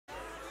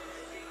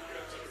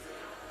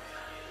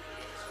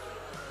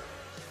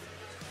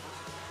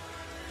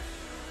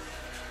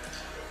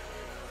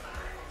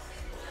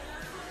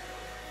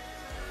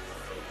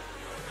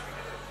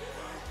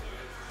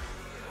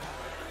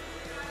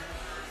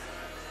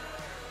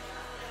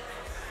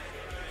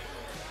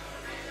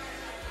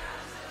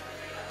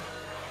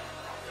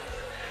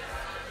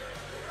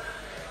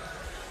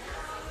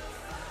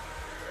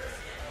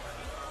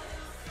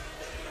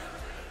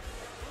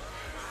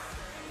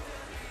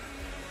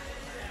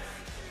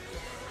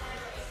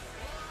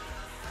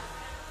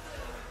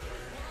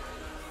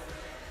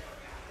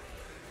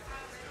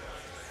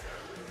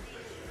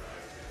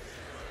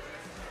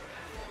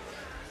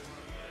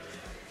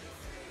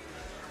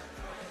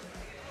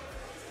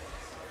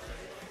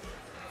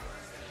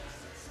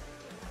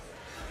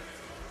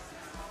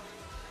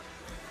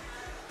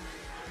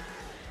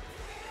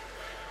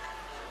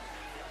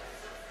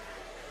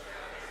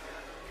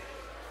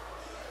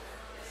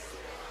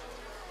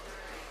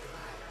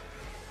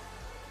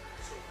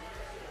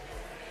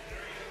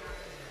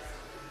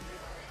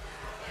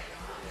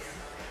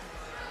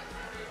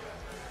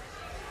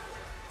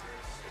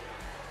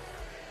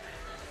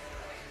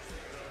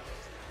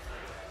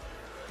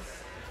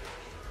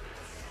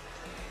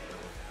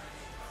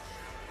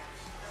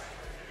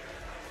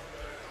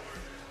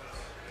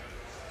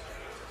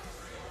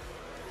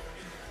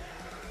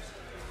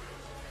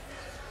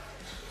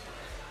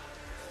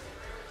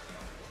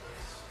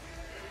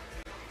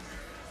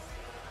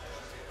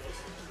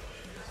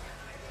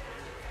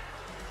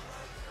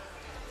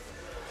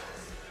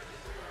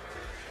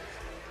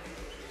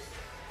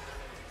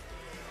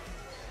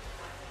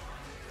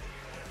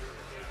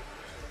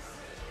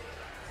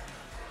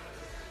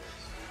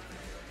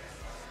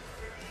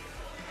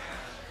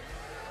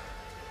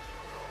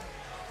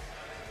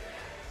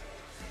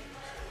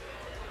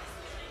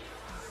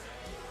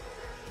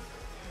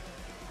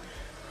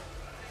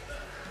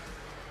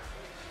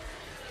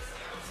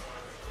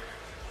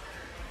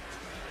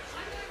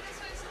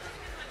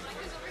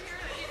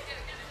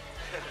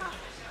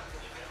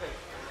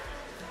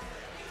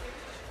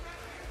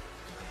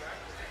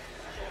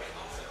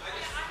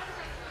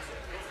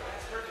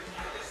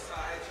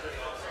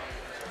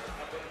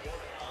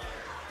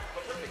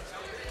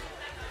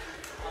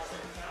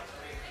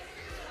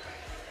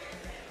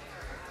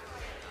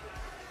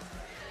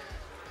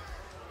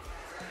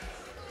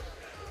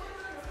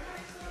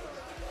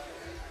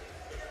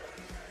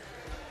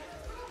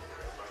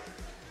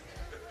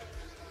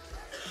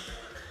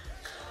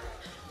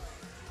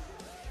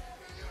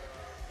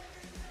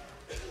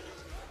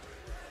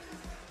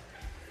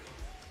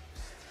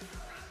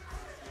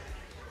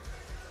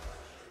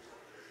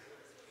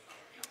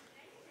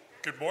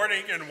Good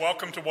morning and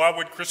welcome to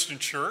Wildwood Christian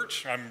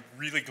Church. I'm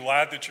really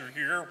glad that you're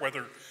here.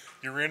 Whether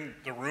you're in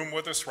the room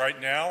with us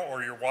right now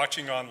or you're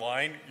watching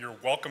online, you're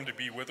welcome to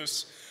be with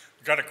us.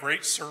 We've got a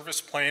great service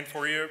planned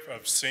for you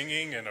of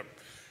singing and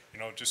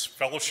just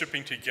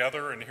fellowshipping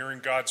together and hearing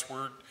God's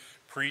word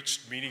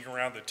preached, meeting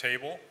around the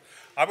table.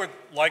 I would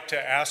like to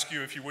ask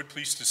you, if you would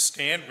please, to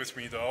stand with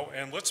me though,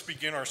 and let's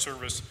begin our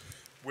service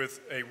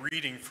with a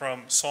reading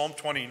from Psalm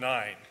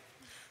 29.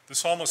 The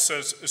psalmist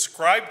says,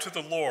 "Ascribe to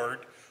the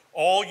Lord,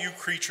 all you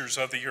creatures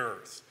of the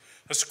earth.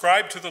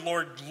 Ascribe to the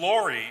Lord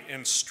glory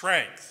and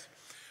strength.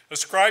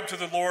 Ascribe to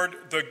the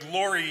Lord the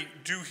glory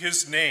due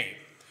his name.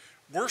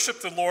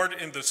 Worship the Lord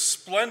in the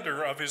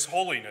splendor of his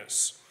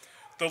holiness.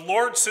 The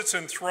Lord sits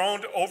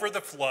enthroned over the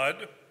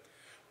flood,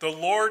 the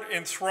Lord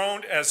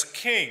enthroned as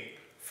king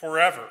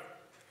forever.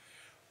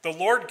 The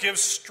Lord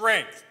gives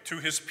strength to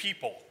his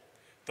people.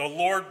 The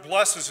Lord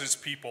blesses his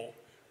people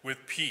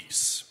with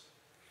peace."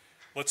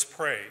 Let's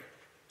pray.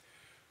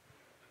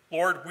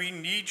 Lord, we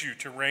need you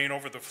to reign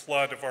over the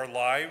flood of our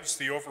lives,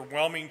 the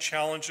overwhelming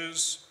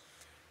challenges,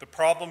 the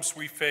problems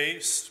we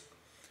face.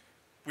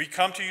 We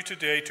come to you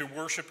today to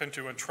worship and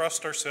to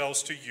entrust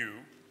ourselves to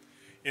you.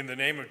 In the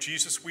name of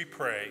Jesus we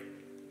pray.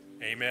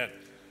 Amen.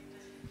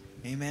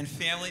 Amen,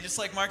 family. Just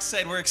like Mark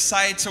said, we're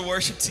excited to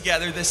worship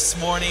together this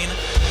morning.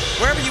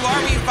 Wherever you are,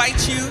 we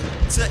invite you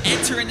to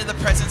enter into the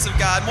presence of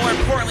God. More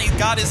importantly,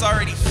 God is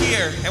already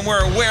here, and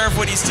we're aware of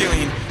what he's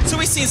doing. So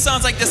we sing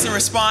songs like this in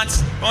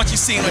response. Why don't you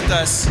sing with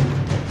us?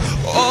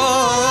 Oh,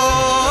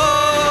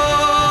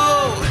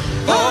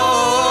 oh,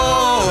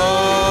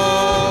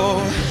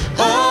 oh,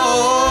 oh,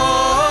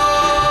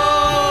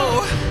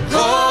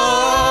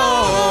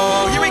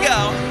 oh. Here we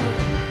go.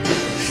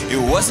 It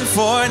wasn't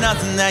for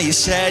nothing that you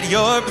shed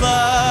your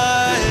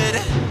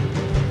blood,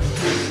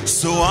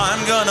 so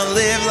I'm gonna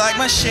live like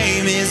my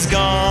shame is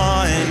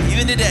gone.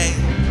 Even today,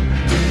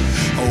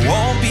 I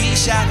won't be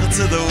shackled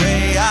to the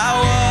way I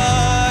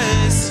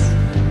was.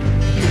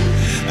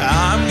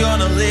 I'm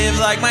gonna live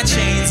like my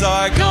chains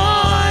are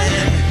gone,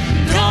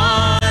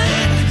 gone.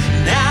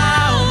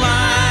 Now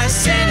my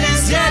sin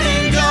is dead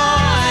and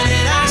gone,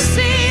 and I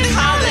sing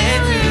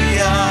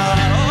hallelujah.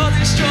 Oh,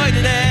 there's joy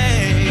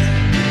today.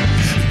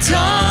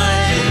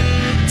 Done,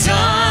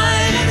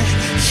 done.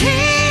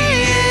 He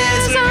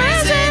is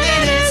risen,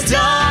 it is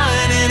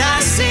done, and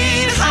I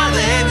sing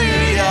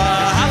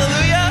hallelujah,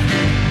 hallelujah.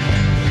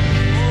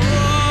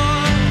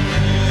 Oh,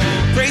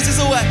 praise is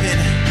a weapon.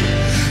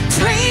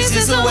 Praise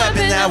is a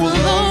weapon that will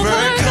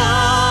overcome.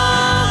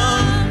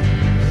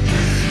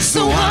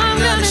 So I'm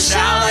gonna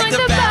shout like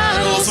the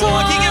battle's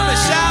won. Can you give him a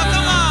shout?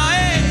 Come on,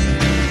 hey.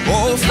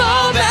 Oh,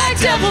 fall back,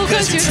 devil,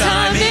 cause your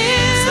time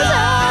is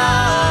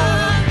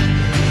up.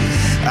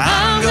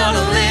 I'm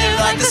gonna live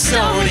like the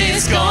stone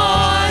is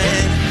gone,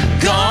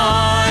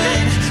 gone.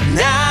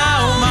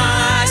 Now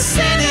my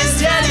sin is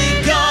dead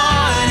and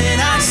gone,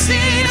 and I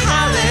sing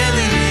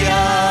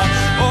hallelujah.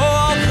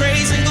 Oh,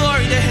 praise and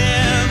glory to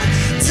him.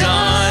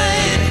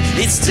 Done,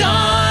 it's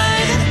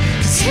done,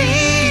 'cause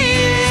he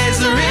is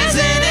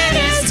risen, it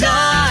is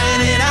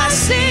done, and I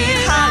sing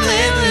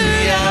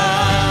hallelujah.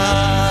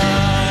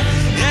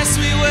 Yes,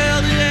 we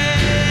will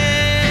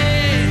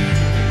today.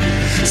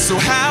 So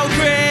how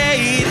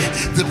great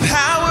the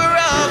power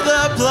of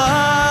the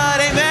blood,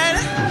 amen.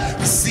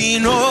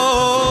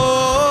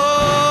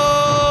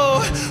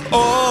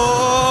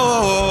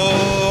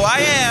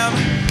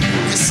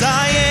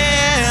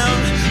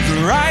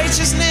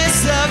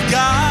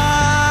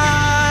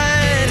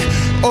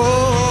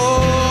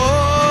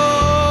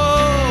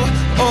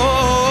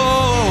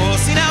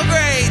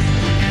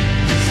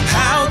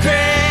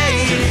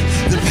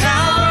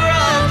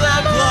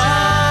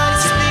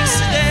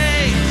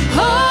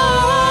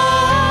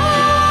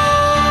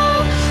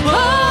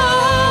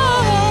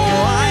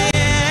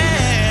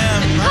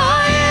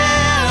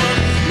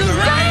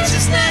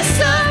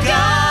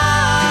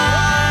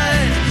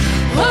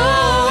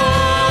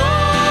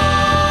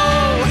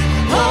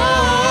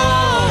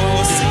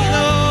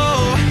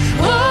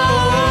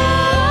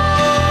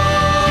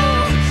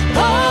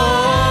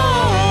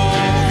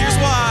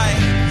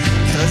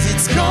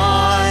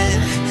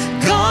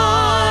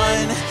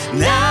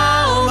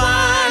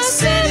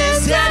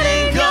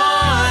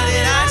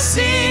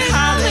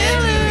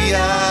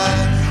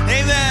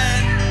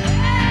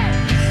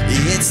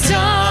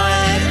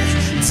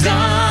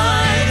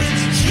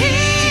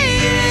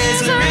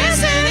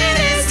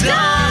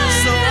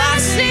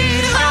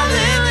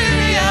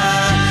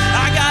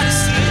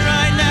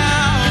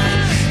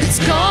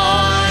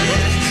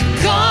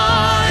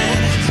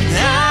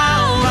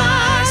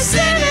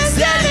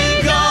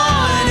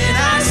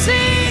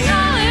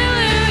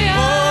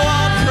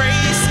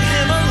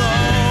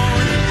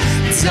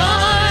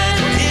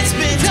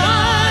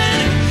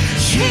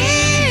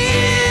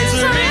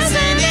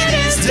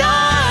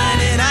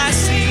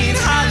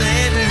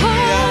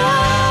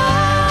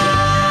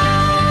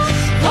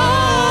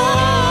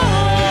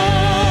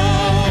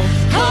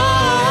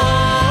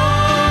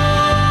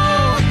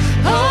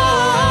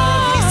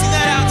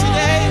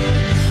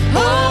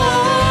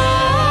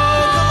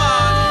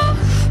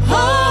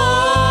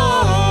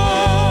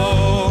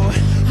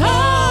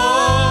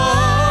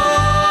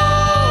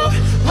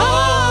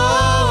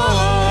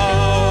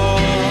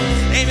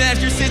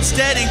 He's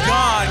dead and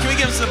gone. Can we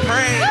give him some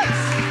praise?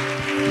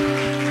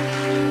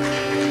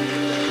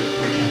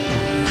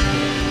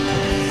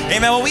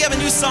 Amen. Well, we have a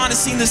new song to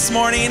sing this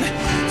morning.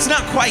 It's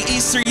not quite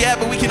Easter yet,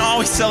 but we can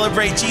always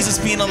celebrate Jesus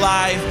being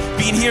alive,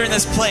 being here in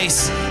this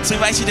place. So I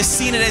invite you to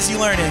sing it as you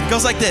learn it. It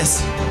goes like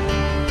this.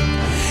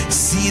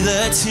 See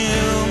the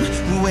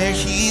tomb where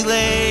he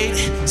laid,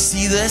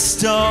 see the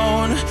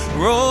stone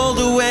rolled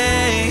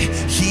away.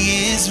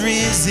 He is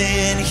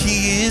risen,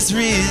 he is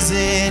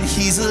risen,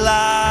 he's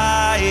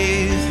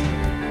alive.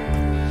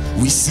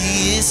 We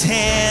see his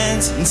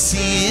hands and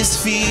see his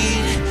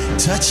feet,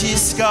 touch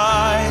his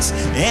scars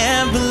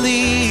and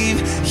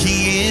believe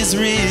he is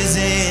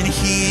risen,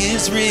 he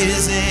is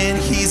risen,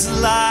 he's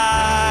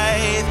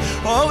alive.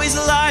 Oh, he's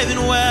alive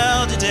and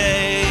well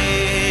today.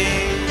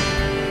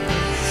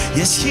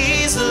 Yes,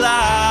 he's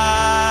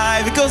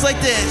alive. It goes like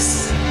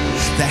this.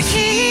 That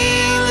he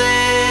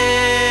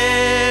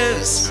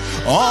lives,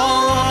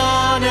 all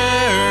honor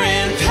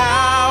and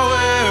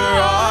power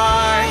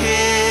are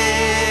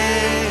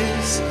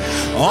his,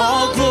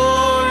 all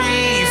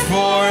glory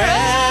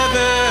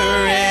forever,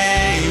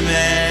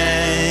 amen.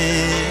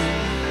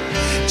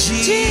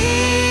 Jesus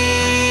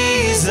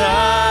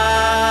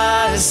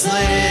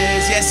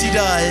lives. Yes, he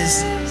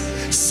does.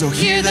 So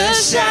hear the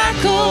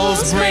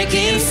shackles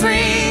breaking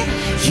free,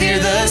 hear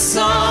the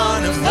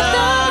song of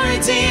the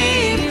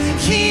redeemed.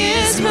 He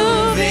is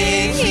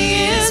moving,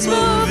 he is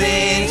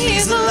moving,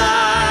 he's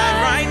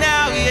alive. Right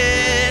now he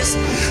is.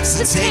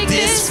 So take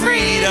this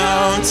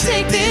freedom,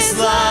 take this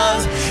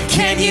love.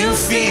 Can you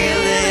feel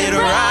it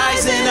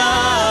rising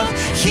up?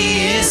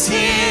 He is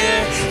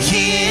here,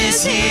 he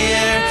is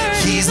here,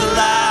 he's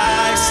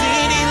alive.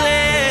 Sing, he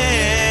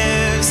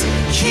lives,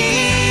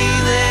 he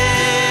lives.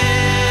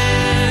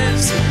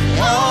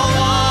 All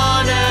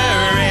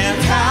honor and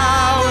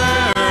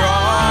power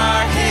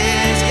are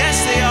his. Yes,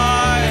 they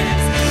are.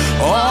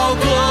 All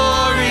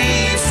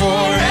glory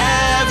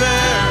forever,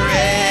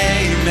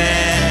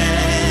 amen.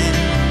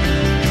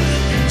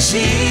 Jesus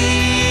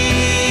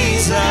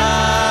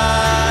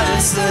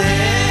lives.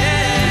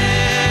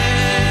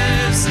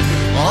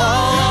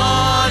 All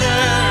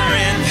honor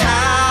and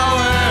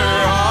power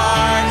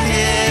are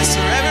his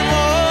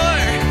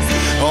forevermore.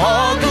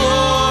 All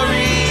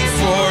glory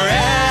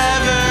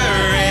forever,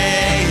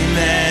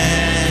 amen.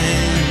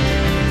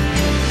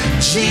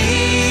 Jesus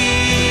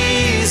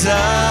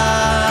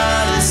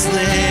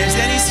lives,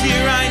 and he's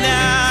here right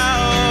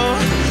now.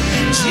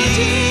 Jesus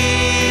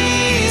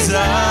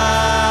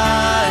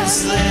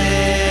lives.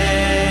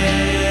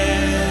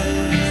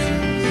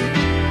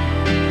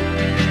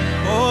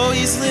 Oh,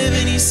 he's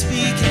living, he's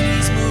speaking,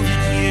 he's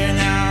moving here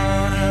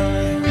now.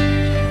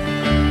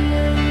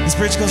 This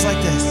bridge goes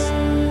like this.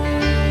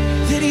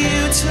 That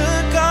you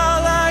took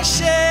all our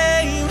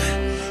shame,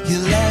 you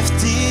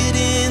left it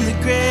in the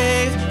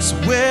grave, so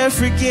we're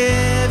forgiven.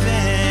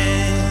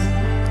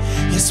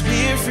 Yes,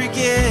 we're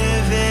forgiven.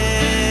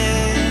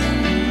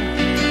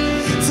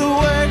 The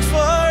work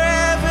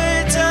forever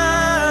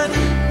done,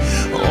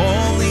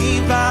 only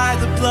by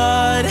the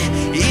blood.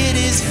 It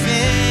is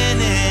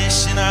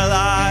finished in our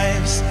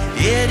lives.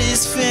 It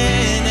is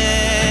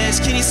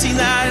finished. Can you sing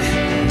that?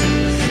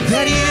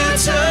 That you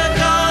took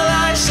all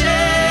our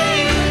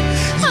shame,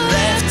 you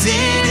left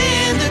it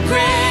in the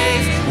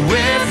grave.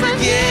 We're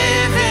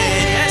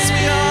forgiven. Yes,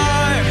 we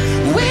are.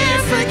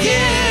 We're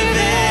forgiven.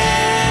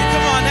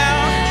 Come on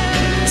now.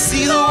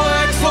 See the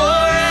work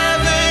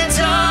forever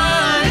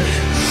done,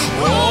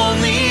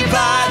 only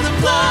by the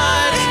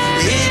blood.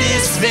 It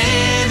is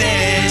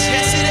finished.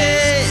 Yes, it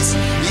is.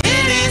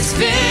 It is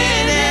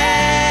finished.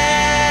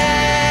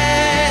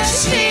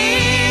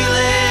 He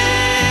lives.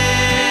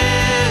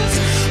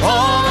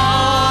 All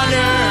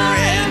honor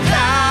and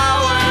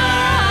power,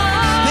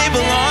 they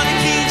belong to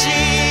King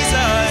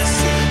Jesus.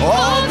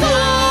 All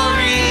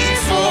glory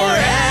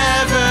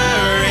forever,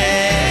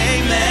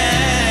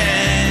 amen.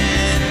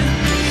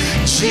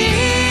 Jesus,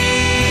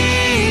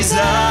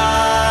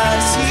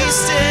 he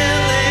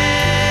still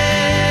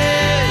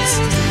is.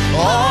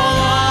 All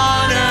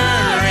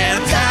honor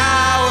and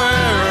power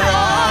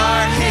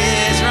are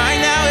his. Right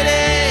now it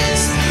is.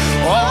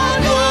 All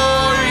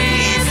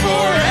glory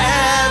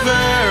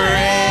forever,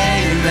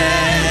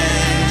 amen.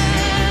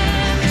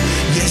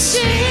 Yes,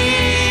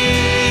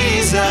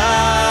 Jesus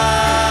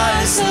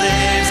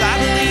lives. I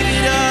believe he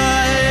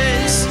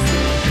does.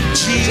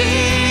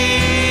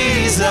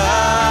 Jesus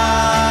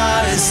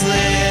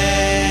lives.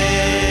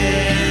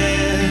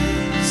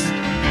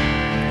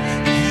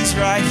 He's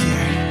right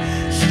here.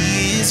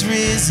 He is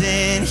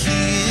risen. He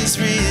is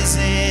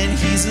risen.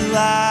 He's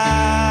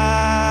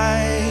alive.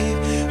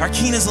 Our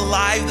King is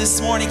alive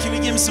this morning. Can we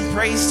give him some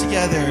praise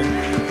together?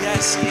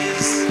 Yes, he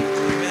is.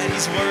 Amen.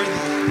 He's worthy.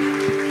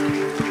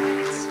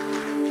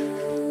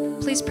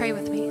 Please pray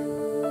with me.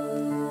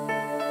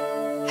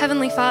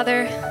 Heavenly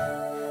Father,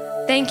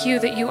 thank you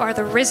that you are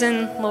the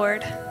risen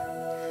Lord.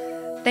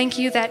 Thank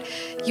you that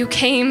you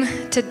came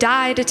to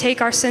die to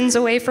take our sins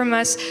away from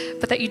us,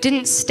 but that you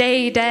didn't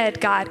stay dead,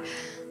 God.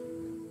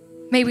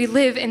 May we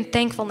live in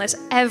thankfulness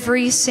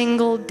every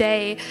single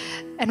day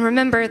and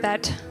remember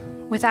that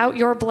Without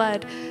your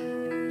blood,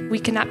 we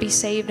cannot be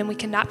saved and we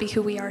cannot be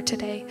who we are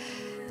today.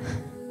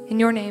 In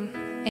your name,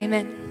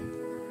 amen.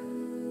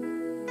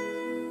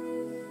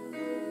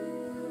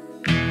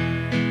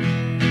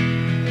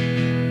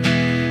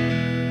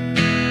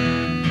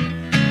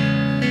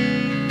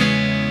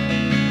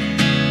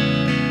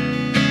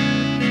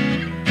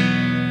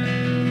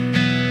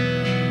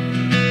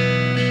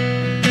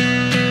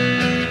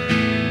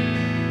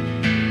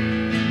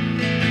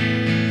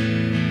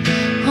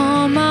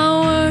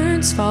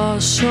 Fall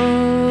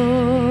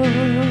short.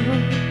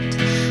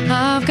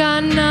 I've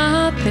got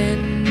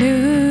nothing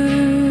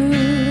new.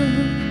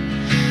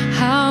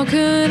 How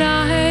could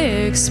I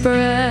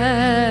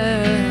express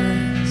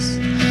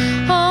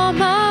all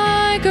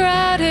my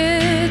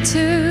gratitude?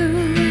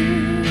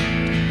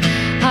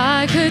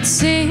 I could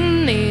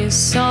sing these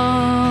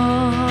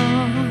songs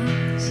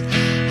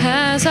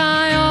as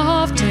I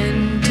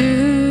often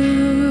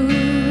do,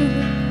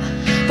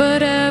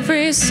 but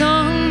every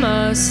song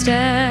must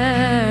end.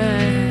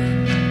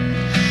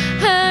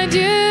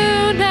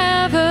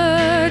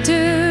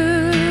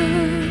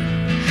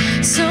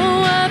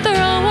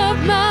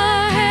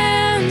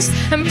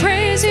 And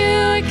praise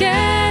you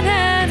again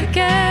and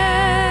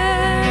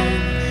again,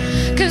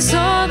 'cause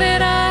all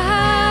that I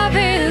have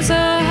is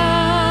a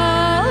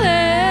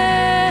hallelujah,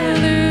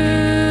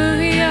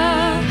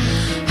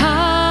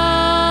 hallelujah.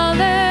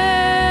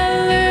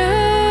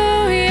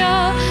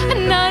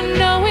 And I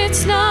know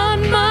it's not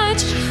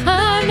much,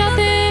 I'm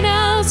nothing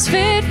else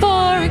fit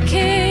for a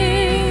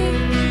king,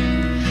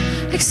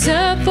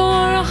 except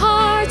for a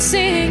heart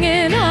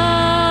singing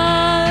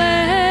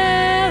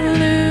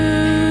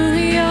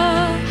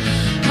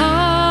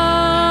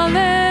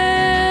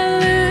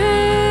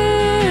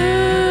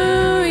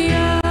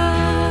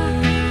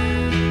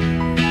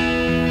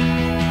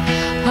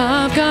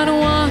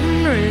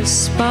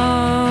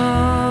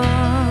response.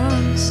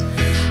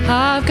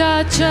 I've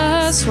got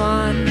just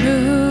one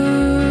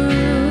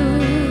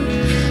move.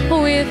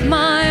 With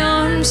my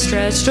arms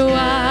stretched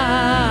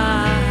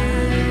wide,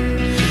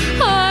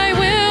 I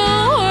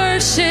will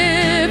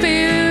worship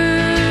you.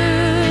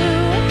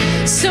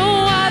 So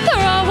I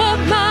throw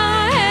up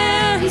my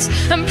hands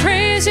and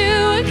praise you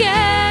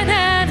again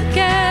and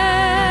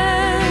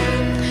again,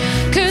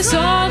 'cause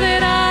all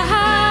that I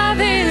have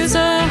is a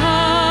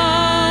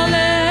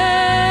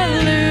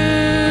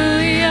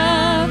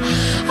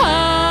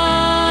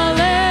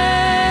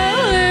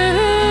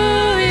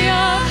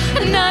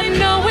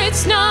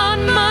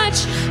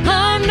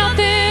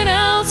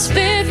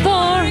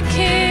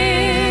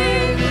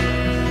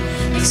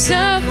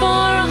except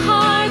for a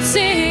heart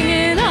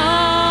singing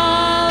hallelujah,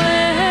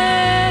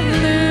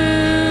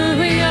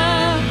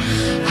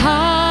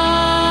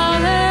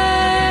 hallelujah.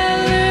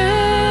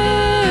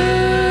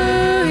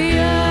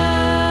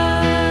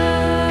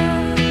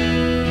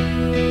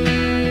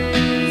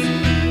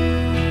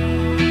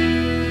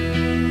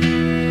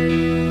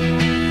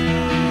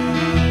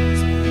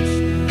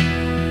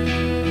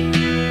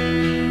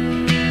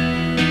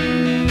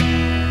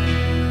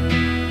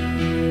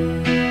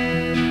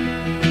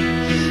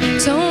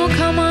 Don't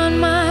come on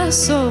my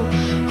soul,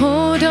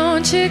 oh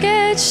don't you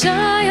get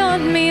shy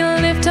on me,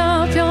 lift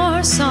up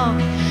your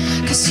song,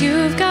 'cause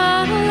you've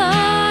got a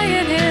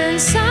lion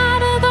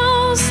inside of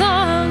those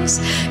songs.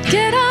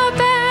 Get up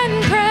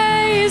and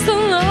praise the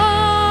Lord.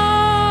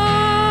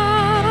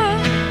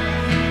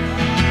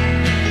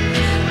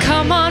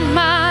 Come on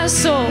my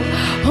soul,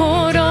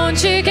 oh don't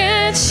you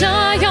get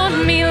shy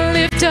on me,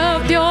 lift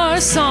up your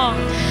song,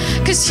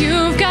 'cause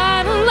you've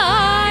got a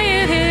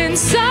lion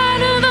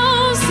inside of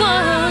those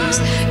songs.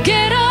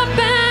 Get up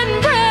and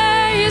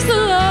praise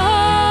the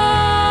Lord.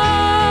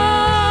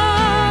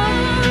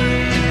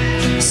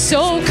 So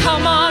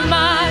come on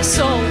my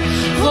soul,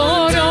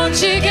 oh don't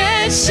you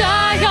get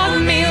shy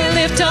on me,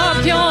 lift up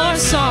your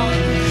song,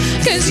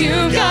 'cause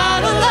you've got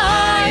a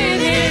lion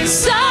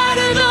inside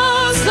of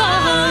those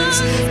lungs.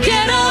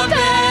 Get up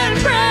and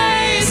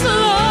praise the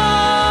Lord.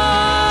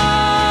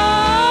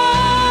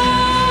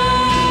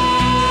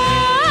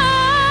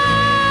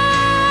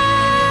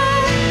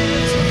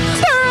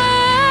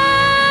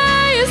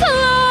 Praise the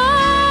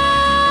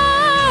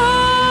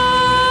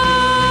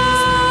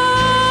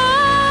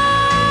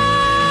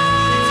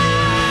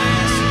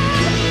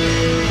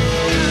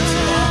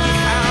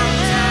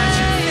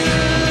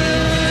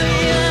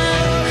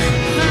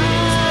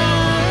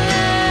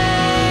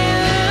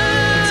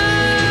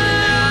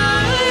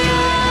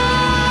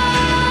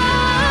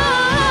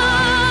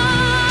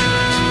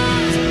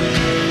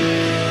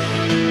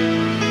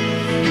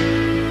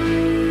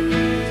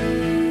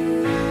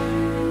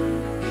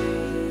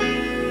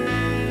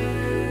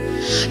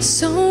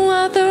So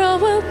I throw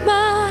up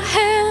my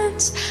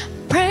hands,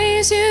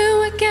 praise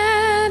you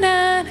again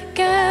and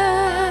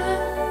again,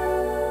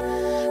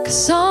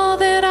 'cause all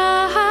that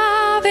I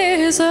have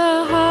is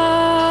a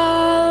hallelujah,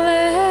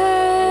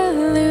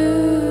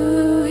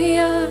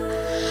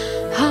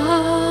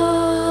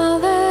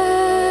 hallelujah.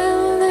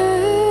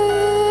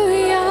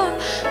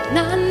 And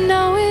I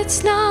know it's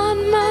not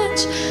much,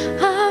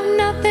 I'm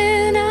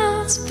nothing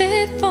else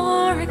fit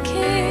for a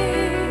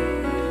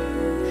king,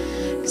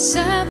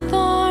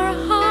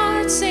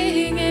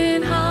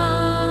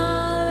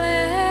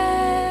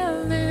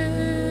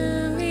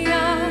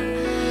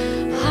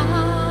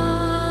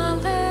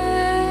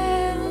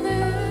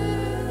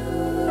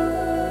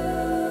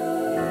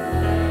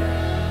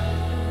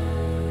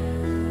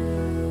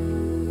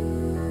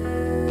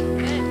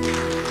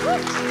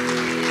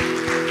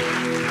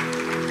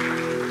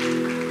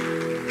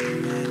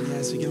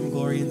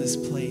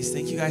 place.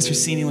 Thank you guys for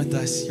singing with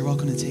us. You're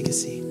welcome to take a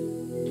seat.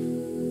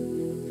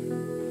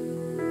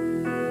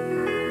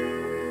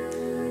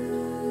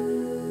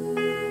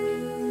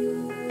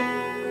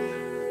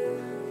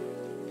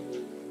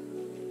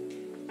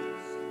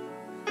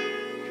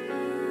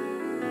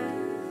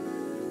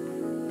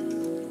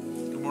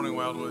 Good morning,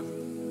 Wildwood.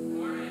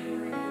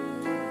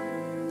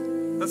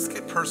 Let's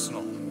get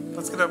personal.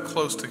 Let's get up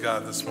close to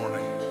God this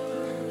morning.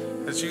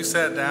 As you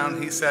sat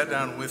down, he sat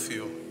down with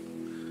you.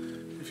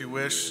 If you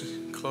wish,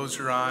 close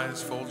your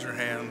eyes, fold your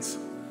hands.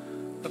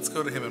 Let's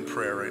go to him in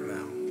prayer right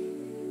now.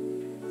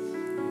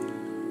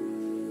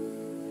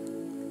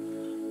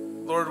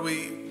 Lord,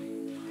 we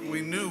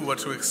knew what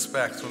to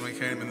expect when we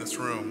came in this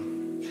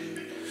room.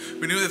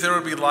 We knew that there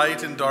would be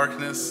light and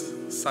darkness,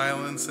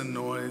 silence and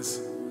noise,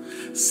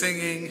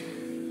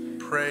 singing,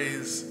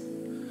 praise,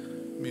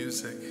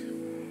 music.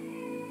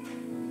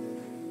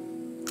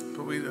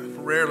 But we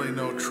rarely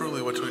know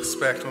truly what to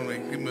expect when we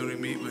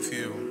meet with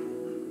you.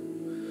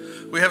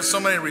 We have so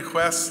many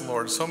requests,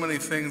 Lord, so many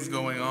things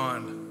going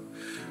on.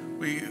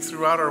 We,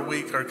 throughout our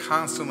week, are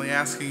constantly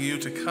asking you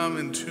to come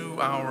into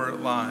our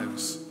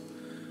lives,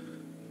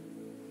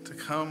 to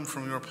come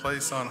from your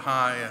place on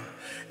high and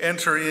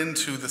enter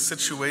into the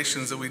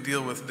situations that we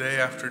deal with day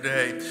after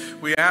day.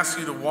 We ask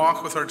you to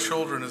walk with our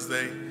children as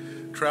they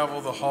travel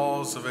the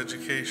halls of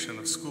education,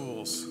 of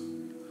schools.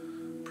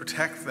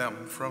 Protect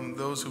them from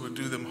those who would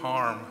do them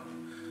harm,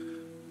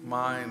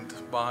 mind,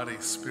 body,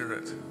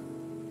 spirit.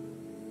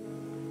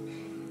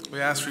 We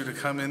ask for you to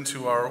come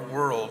into our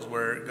world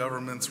where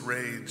governments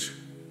rage,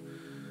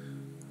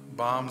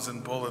 bombs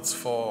and bullets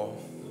fall.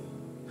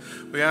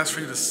 We ask for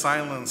you to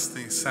silence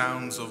the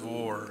sounds of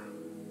war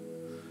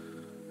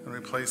and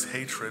replace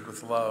hatred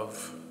with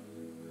love,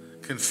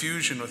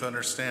 confusion with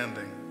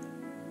understanding,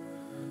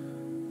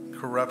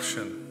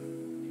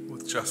 corruption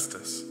with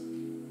justice.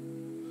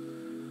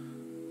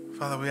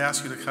 Father, we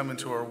ask you to come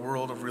into our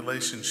world of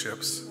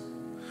relationships,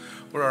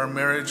 where our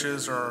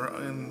marriages are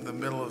in the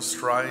middle of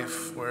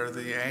strife, where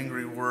the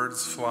angry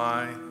words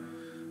fly,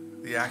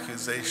 the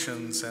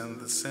accusations and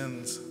the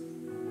sins,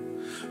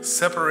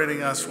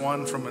 separating us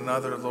one from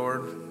another,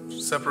 Lord,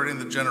 separating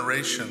the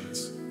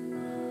generations,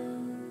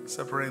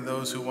 separating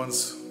those who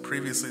once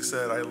previously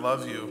said, I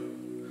love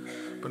you,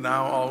 but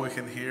now all we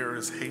can hear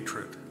is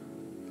hatred,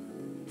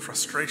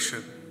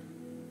 frustration,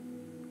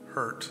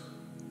 hurt.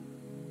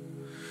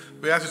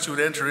 We ask that you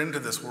would enter into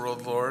this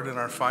world, Lord, in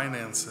our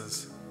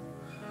finances.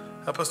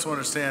 Help us to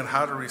understand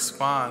how to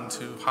respond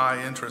to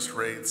high interest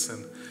rates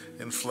and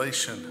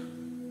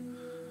inflation,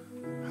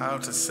 how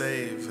to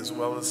save as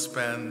well as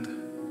spend,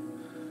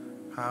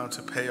 how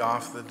to pay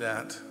off the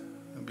debt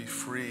and be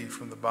free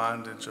from the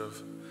bondage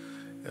of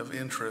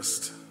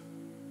interest.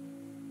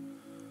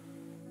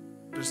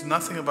 There's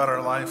nothing about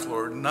our life,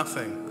 Lord,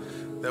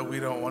 nothing that we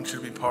don't want you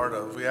to be part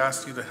of. We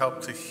ask you to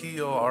help to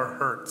heal our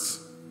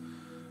hurts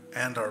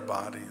and our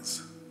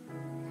bodies.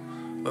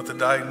 Let the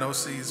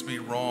diagnoses be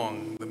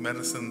wrong, the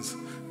medicines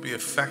be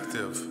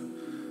effective,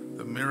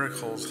 the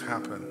miracles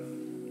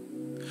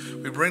happen.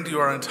 We bring to you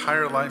our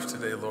entire life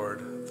today,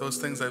 Lord, those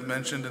things I've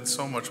mentioned and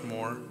so much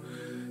more.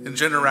 In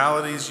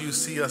generalities, you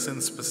see us in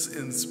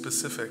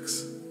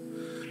specifics.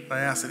 And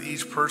I ask that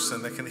each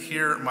person that can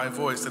hear my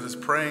voice, that is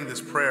praying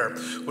this prayer,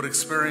 would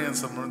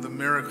experience the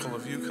miracle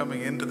of you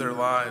coming into their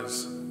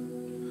lives,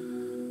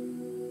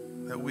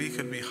 that we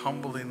could be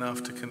humble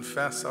enough to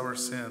confess our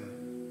sin,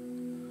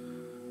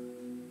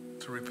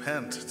 to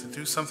repent, to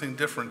do something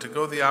different, to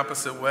go the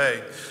opposite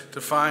way,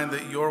 to find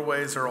that your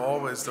ways are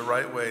always the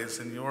right ways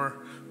and your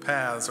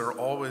paths are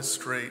always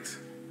straight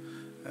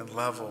and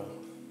level.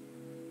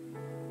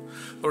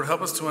 Lord,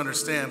 help us to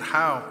understand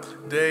how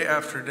day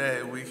after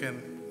day we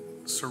can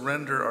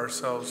surrender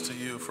ourselves to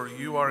you, for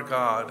you are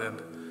God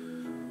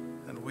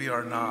and we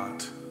are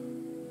not.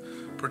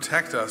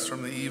 Protect us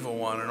from the evil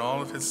one and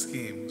all of his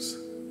schemes.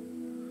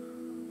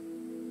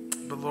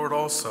 But Lord,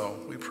 also,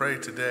 we pray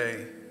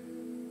today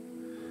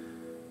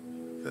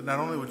that not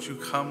only would you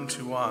come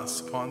to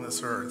us upon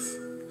this earth,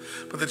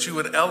 but that you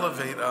would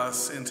elevate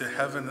us into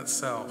heaven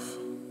itself,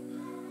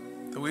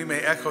 that we may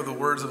echo the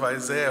words of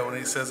Isaiah when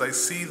he says, I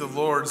see the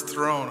Lord's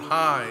throne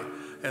high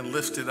and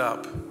lifted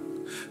up.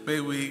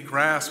 May we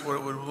grasp what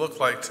it would look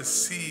like to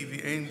see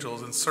the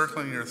angels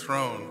encircling your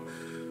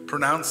throne,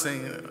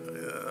 pronouncing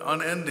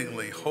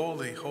unendingly,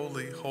 holy,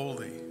 holy,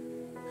 holy.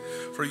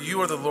 For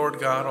you are the Lord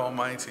God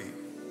Almighty.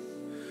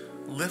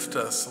 Lift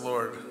us,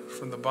 Lord,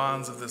 from the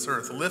bonds of this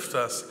earth. Lift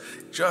us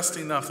just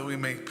enough that we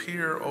may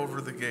peer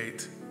over the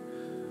gate,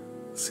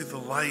 see the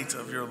light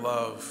of your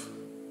love,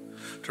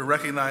 to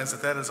recognize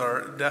that that is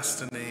our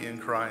destiny in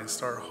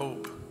Christ, our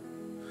hope.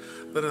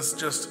 Let us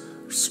just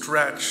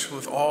stretch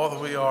with all that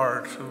we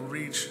are to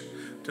reach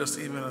just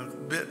even a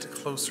bit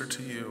closer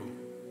to you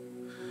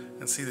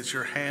and see that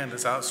your hand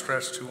is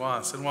outstretched to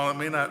us. And while it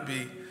may not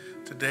be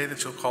today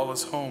that you'll call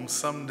us home,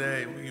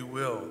 someday you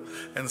will.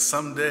 And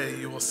someday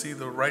you will see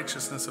the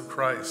righteousness of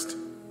Christ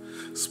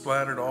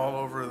splattered all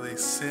over the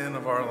sin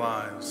of our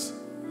lives.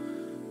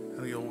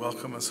 And you'll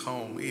welcome us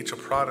home, each a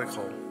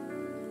prodigal,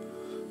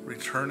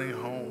 returning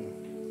home.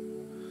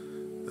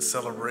 The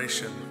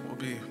celebration will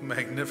be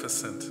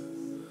magnificent.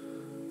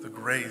 The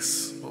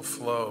grace will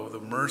flow, the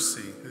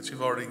mercy that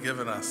you've already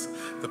given us,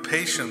 the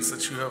patience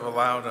that you have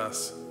allowed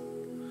us.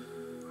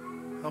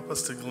 Help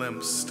us to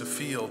glimpse, to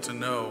feel, to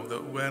know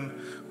that when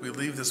we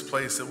leave this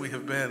place that we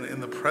have been in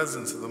the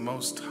presence of the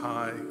Most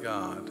High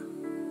God.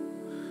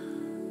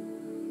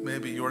 May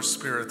it be your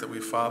Spirit that we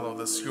follow,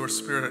 this your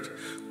Spirit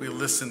we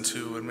listen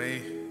to, and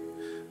may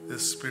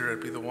this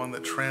Spirit be the one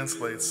that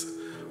translates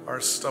our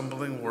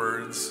stumbling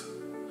words,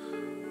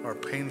 our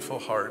painful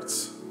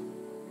hearts,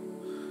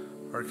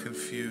 our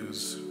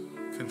confusion.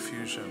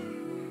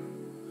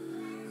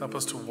 Help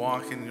us to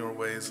walk in your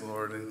ways,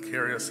 Lord, and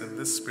carry us in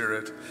this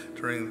Spirit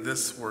during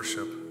this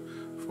worship.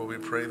 For we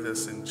pray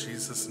this in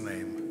Jesus'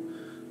 name.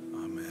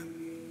 Amen.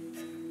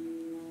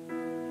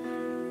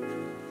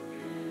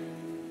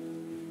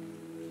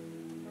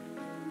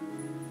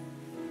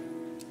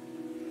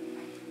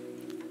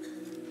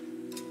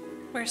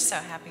 We're so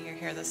happy you're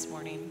here this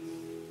morning.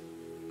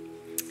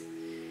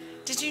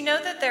 Did you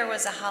know that there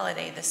was a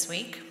holiday this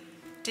week?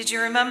 Did you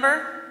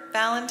remember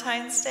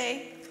Valentine's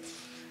Day?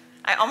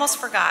 I almost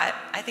forgot.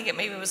 I think it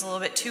maybe was a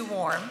little bit too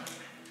warm,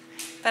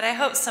 but I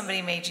hope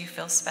somebody made you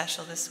feel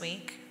special this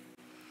week.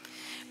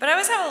 But I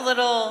always have a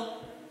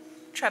little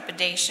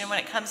trepidation when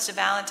it comes to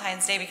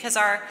Valentine's Day because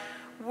our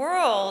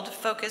world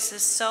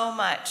focuses so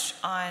much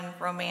on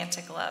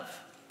romantic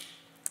love.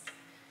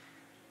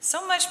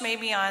 So much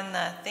maybe on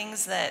the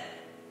things that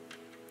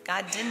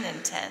God didn't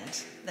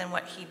intend than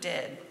what he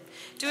did.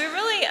 Do we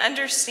really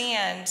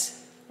understand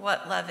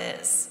what love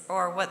is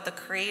or what the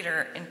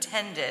Creator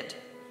intended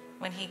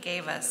when he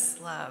gave us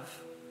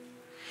love?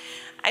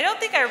 I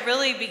don't think I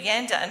really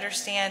began to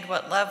understand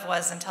what love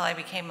was until I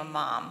became a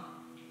mom.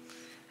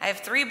 I have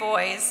 3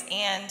 boys,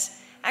 and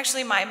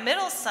actually my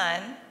middle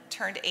son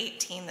turned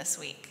 18 this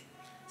week.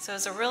 So it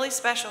was a really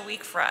special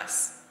week for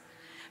us.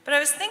 But I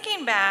was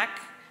thinking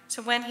back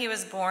to when he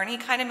was born. He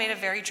kind of made a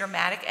very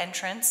dramatic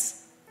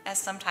entrance, as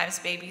sometimes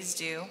babies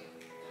do.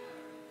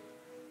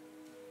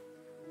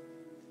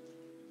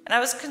 And I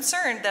was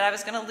concerned that I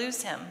was going to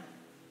lose him,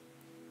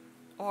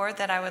 or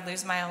that I would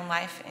lose my own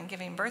life in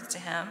giving birth to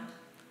him.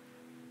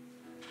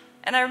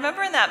 And I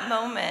remember in that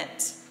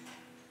moment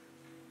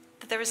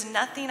that there was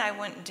nothing I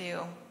wouldn't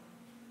do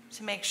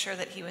to make sure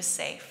that he was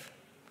safe,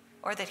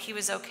 or that he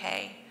was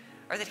okay,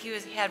 or that he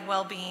had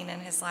well-being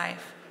in his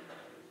life.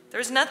 There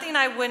was nothing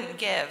I wouldn't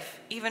give,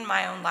 even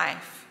my own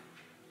life.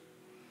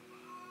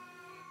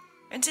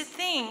 And to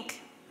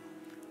think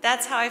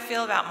that's how I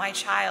feel about my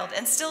child,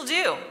 and still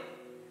do.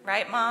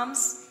 Right,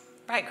 moms?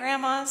 Right,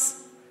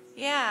 grandmas?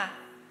 Yeah.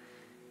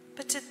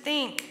 But to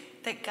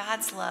think that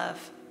God's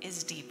love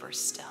is deeper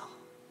still.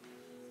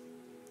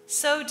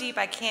 So deep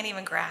I can't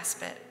even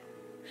grasp it.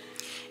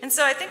 And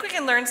so I think we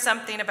can learn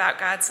something about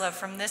God's love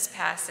from this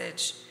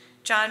passage,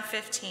 John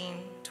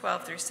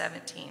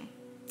 15:12-17.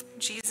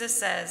 Jesus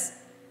says,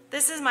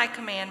 "This is my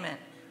commandment.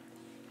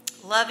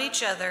 Love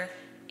each other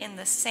in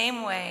the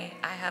same way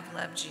I have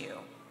loved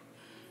you.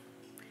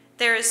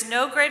 There is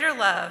no greater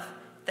love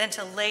than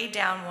to lay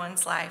down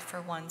one's life for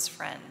one's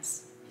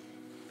friends.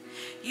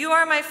 You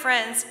are my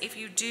friends if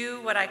you do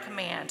what I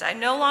command. I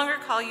no longer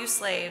call you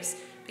slaves,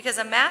 because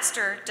a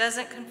master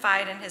doesn't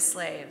confide in his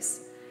slaves.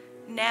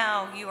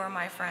 Now you are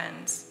my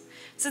friends,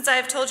 since I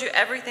have told you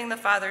everything the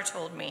Father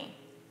told me.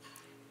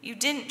 You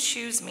didn't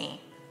choose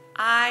me.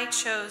 I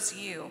chose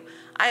you.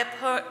 I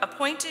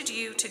appointed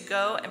you to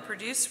go and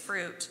produce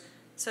fruit,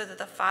 so that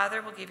the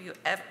Father will give you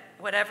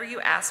whatever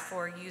you ask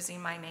for using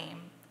my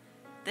name.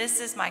 This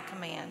is my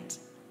command.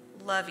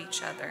 Love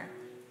each other."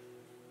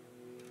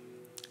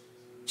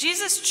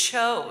 Jesus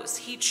chose.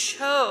 He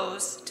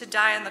chose to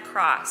die on the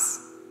cross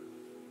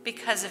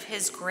because of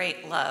his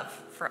great love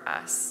for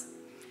us.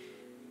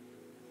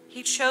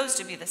 He chose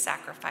to be the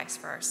sacrifice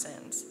for our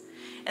sins.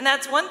 And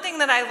that's one thing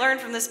that I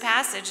learned from this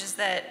passage, is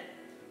that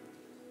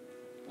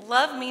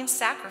love means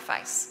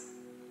sacrifice.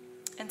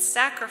 And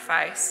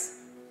sacrifice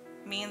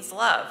means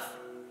love.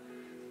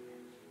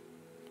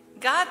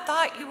 God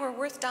thought you were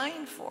worth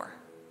dying for.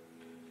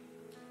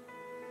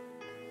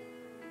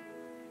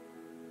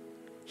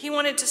 He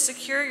wanted to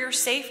secure your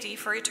safety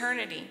for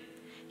eternity.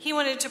 He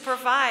wanted to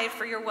provide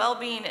for your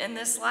well-being in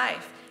this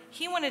life.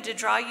 He wanted to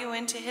draw you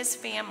into his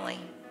family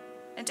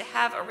and to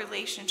have a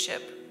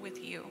relationship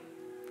with you,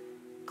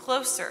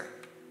 closer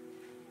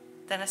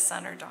than a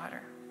son or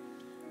daughter.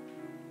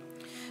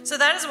 So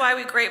that is why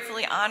we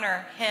gratefully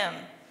honor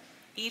him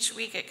each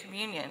week at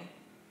communion.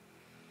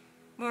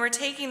 When we're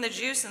taking the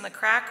juice and the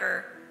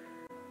cracker,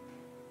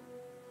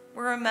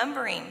 we're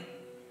remembering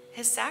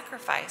his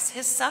sacrifice,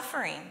 his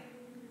suffering,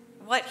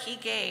 what he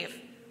gave.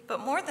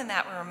 But more than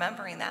that, we're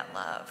remembering that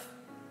love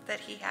that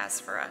he has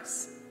for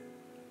us.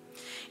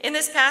 In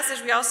this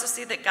passage, we also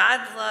see that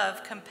God's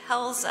love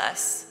compels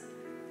us.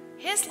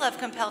 His love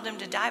compelled him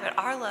to die, but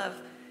our love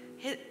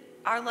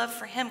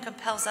for him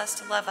compels us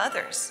to love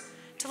others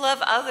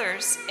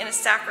in a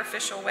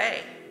sacrificial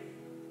way.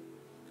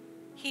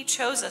 He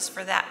chose us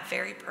for that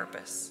very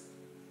purpose.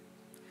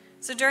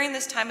 So during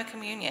this time of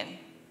communion,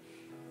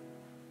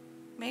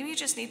 Maybe you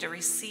just need to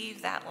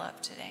receive that love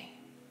today.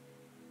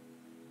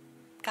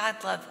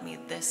 God loved me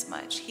this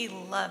much. He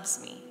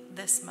loves me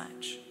this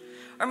much.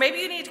 Or maybe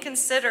you need to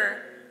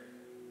consider,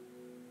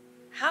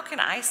 how can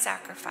I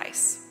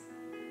sacrifice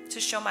to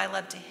show my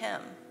love to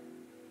him,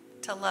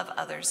 to love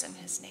others in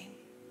his name?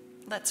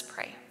 Let's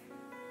pray.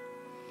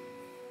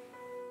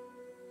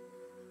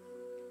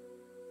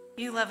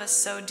 You love us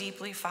so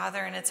deeply,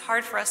 Father, and it's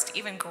hard for us to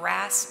even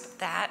grasp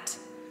that.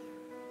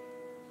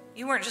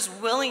 You weren't just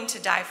willing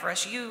to die for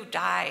us, you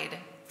died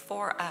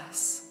for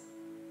us.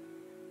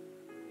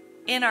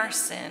 In our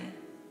sin,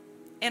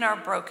 in our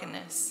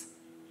brokenness.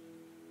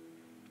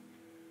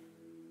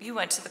 You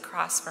went to the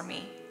cross for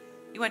me.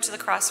 You went to the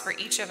cross for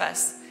each of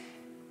us.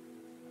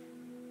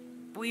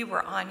 We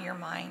were on your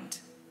mind.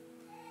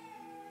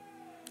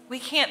 We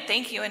can't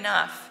thank you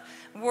enough.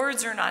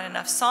 Words are not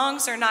enough.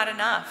 Songs are not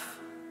enough.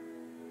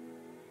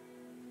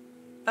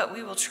 But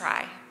we will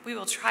try. We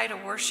will try to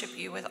worship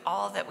you with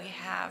all that we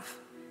have.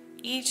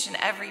 Each and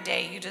every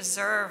day, you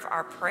deserve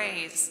our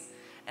praise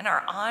and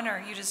our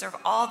honor. You deserve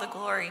all the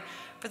glory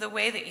for the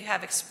way that you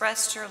have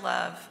expressed your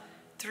love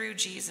through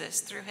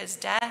Jesus, through his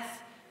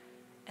death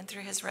and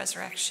through his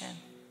resurrection.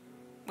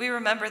 We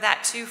remember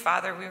that too,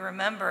 Father. We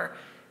remember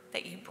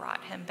that you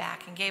brought him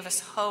back and gave us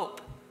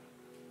hope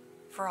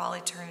for all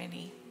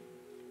eternity.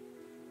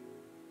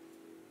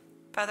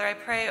 Father, I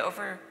pray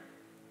over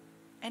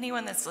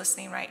anyone that's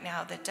listening right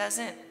now that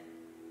doesn't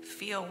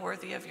feel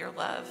worthy of your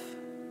love.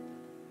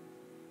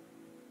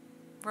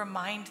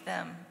 Remind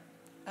them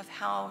of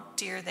how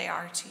dear they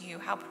are to you,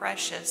 how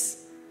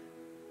precious,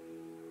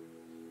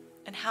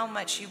 and how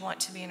much you want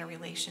to be in a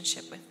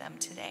relationship with them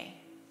today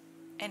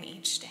and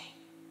each day.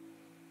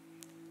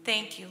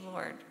 Thank you,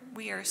 Lord.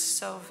 We are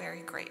so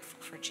very grateful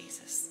for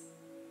Jesus.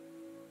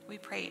 We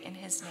pray in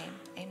his name.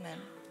 Amen.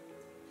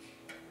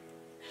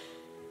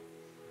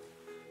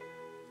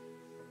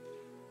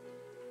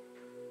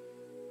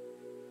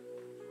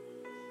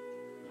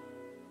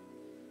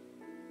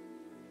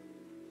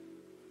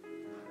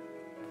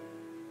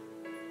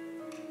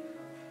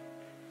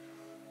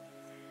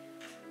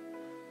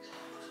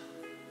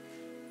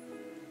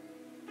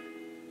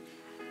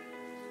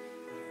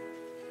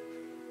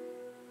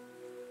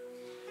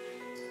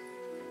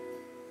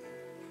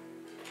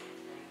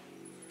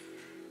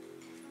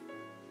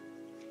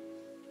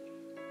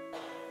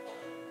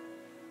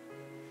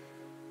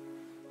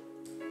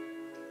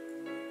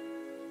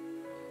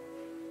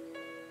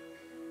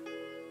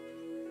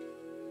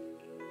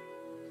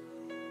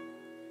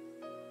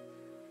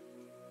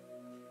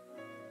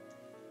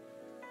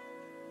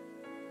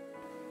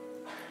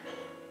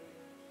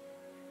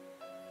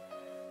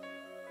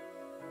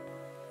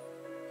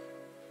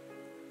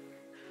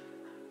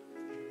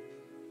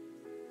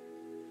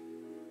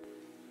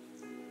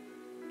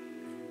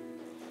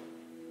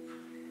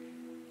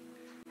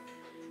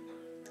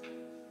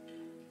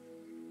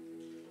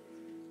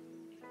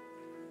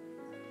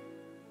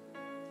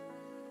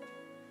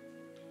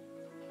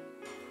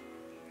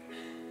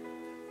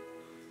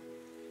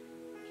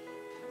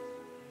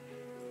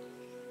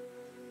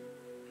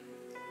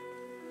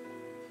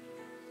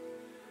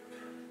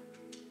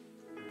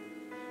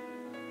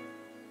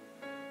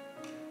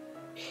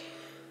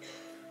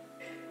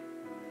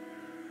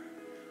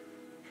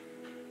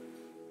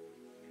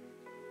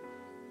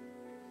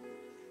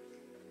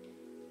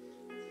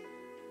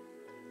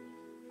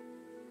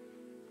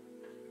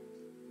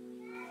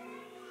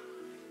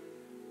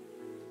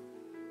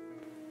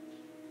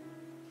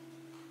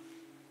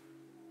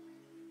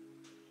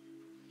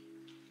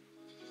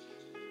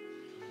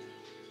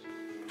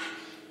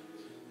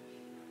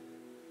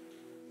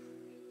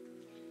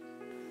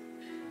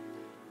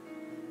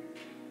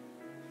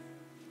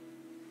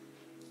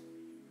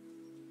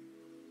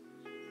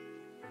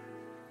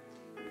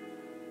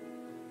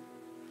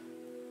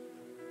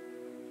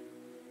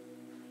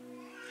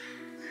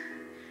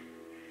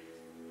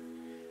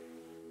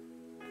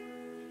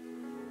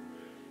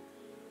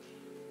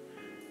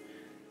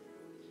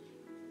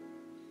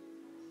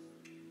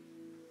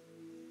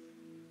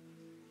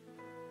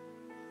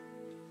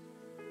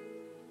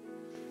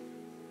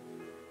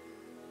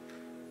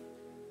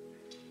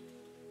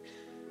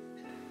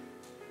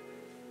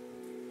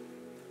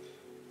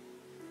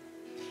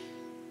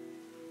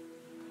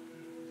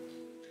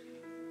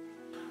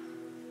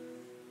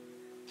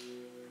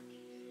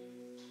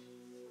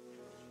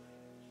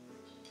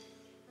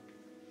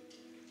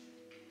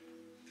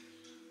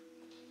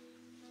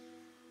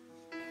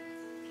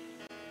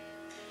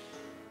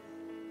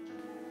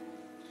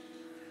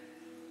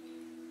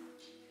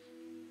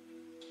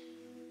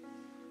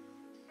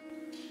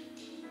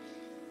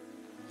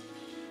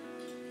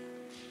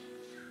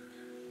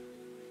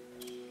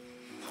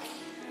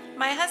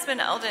 My husband,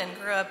 Eldon,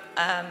 grew up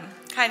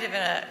kind of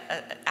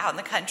out in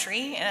the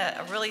country in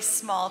a really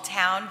small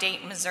town,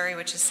 Dayton, Missouri,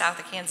 which is south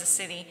of Kansas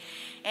City.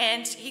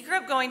 And he grew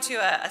up going to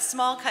a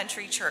small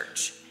country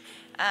church.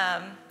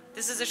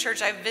 This is a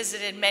church I've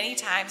visited many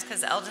times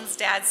because Eldon's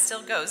dad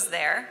still goes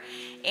there.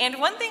 And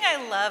one thing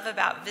I love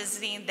about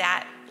visiting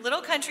that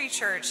Little Country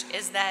Church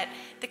is that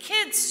the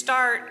kids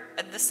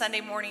start the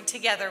Sunday morning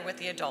together with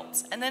the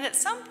adults. And then at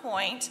some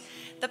point,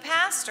 the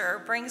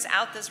pastor brings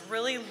out this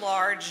really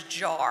large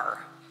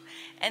jar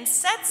and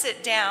sets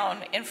it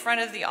down in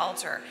front of the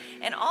altar.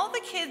 And all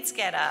the kids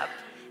get up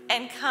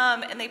and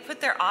come and they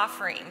put their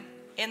offering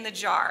in the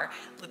jar,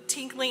 the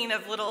tinkling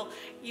of little,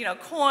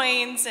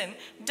 coins and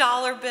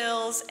dollar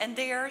bills, and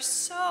they are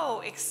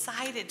so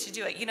excited to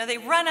do it. They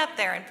run up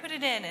there and put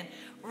it in and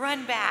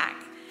run back.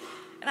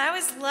 And I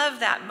always love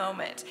that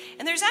moment.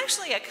 And there's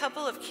actually a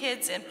couple of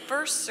kids in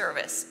first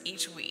service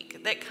each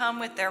week that come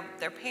with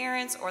their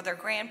parents or their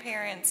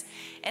grandparents,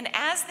 and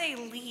as they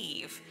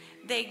leave,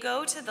 they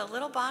go to the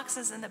little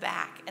boxes in the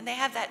back, and they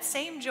have that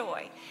same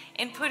joy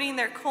in putting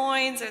their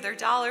coins or their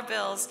dollar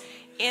bills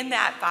in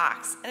that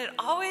box. And it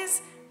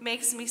always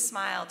makes me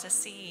smile to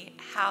see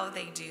how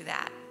they do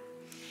that.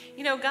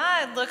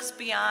 God looks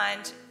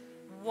beyond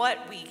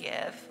what we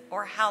give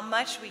or how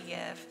much we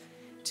give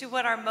to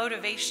what our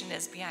motivation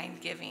is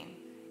behind giving.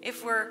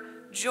 If we're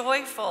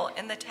joyful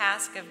in the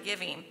task of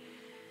giving,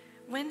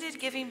 when did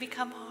giving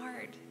become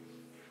hard?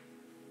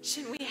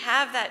 Shouldn't we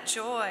have that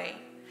joy?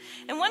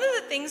 And one of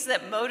the things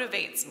that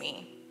motivates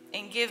me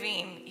in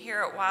giving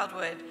here at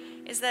Wildwood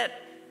is that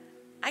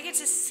I get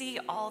to see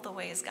all the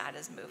ways God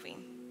is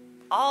moving,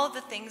 all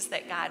the things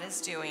that God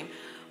is doing,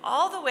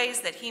 all the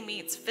ways that he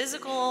meets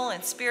physical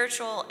and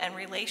spiritual and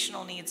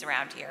relational needs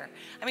around here.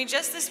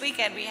 Just this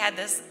weekend we had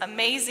this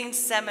amazing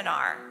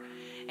seminar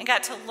and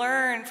got to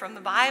learn from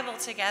the Bible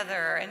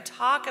together and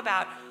talk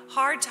about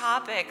hard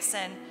topics,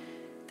 and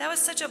that was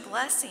such a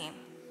blessing.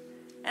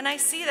 And I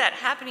see that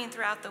happening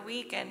throughout the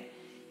week, and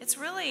it's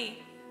really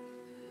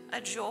a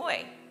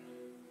joy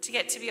to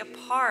get to be a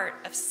part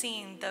of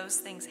seeing those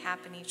things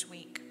happen each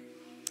week.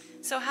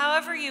 So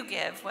however you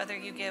give, whether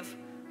you give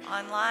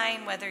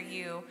online, whether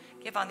you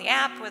give on the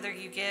app, whether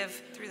you give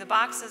through the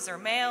boxes or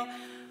mail,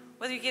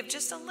 whether you give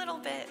just a little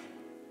bit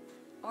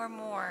or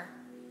more,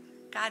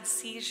 God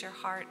sees your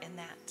heart in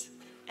that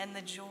and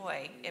the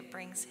joy it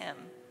brings him.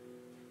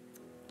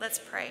 Let's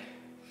pray.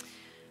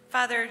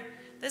 Father,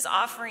 this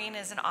offering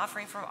is an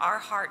offering from our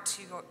heart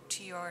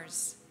to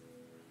yours.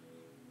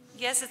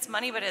 Yes, it's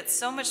money, but it's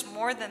so much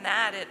more than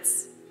that.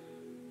 It's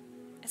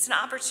an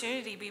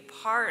opportunity to be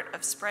part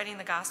of spreading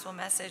the gospel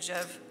message,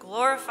 of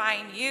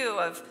glorifying you,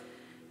 of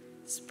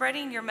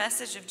spreading your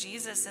message of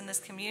Jesus in this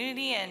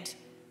community and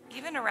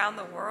even around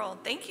the world.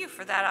 Thank you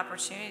for that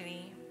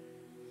opportunity.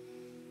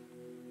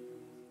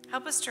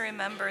 Help us to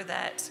remember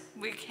that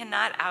we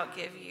cannot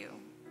outgive you.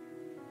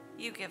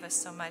 You give us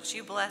so much.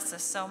 You bless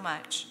us so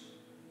much.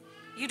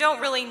 You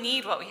don't really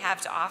need what we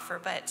have to offer,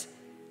 but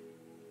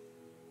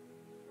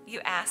you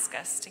ask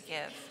us to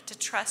give, to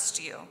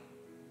trust you,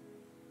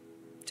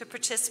 to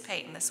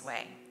participate in this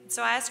way.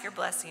 So I ask your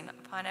blessing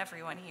upon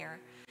everyone here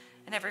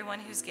and everyone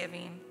who's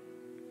giving.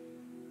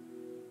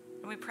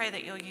 And we pray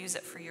that you'll use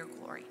it for your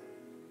glory.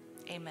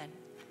 Amen.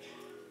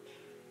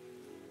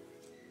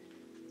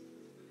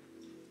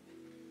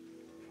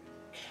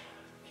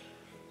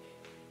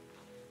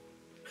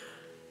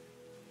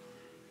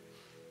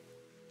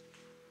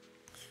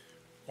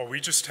 Well, we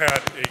just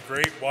had a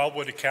great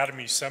Wildwood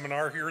Academy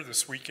seminar here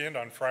this weekend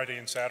on Friday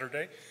and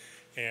Saturday,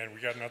 and we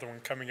got another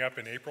one coming up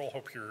in April.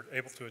 Hope you're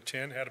able to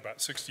attend. Had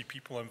about 60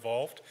 people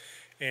involved.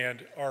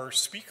 And our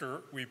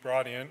speaker we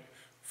brought in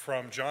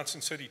from Johnson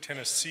City,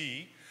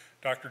 Tennessee,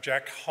 Dr.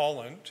 Jack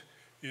Holland,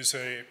 is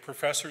a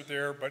professor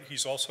there, but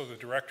he's also the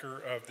director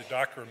of the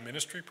Doctor of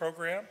Ministry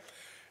program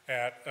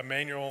at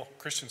Emmanuel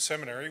Christian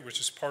Seminary, which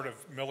is part of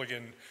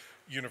Milligan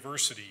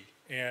University.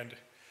 And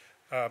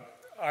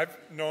I've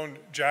known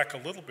Jack a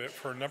little bit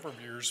for a number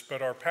of years,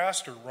 but our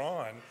pastor,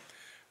 Ron,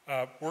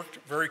 worked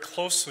very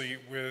closely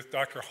with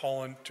Dr.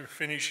 Holland to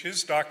finish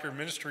his Doctor of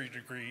Ministry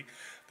degree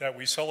that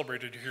we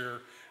celebrated here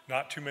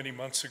not too many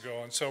months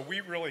ago. And so we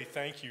really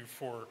thank you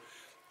for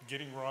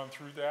getting Ron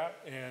through that,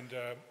 and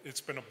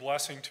it's been a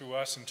blessing to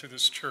us and to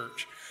this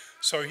church.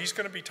 So he's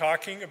going to be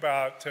talking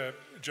about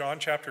John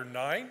chapter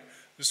 9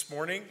 this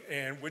morning,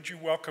 and would you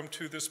welcome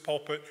to this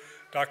pulpit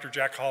Dr.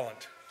 Jack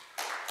Holland.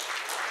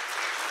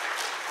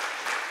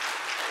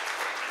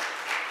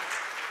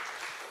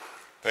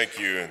 Thank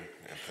you,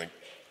 and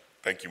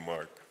thank you,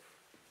 Mark.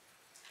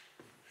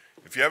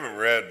 If you haven't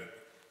read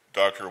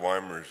Dr.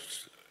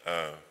 Weimer's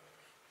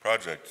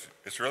project,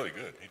 it's really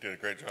good. He did a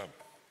great job.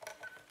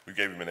 We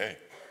gave him an A.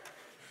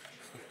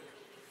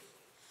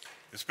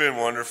 It's been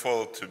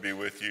wonderful to be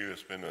with you.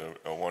 It's been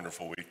a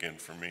wonderful weekend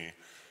for me.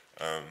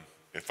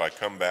 If I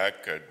come back,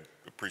 I'd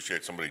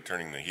appreciate somebody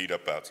turning the heat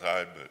up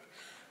outside, but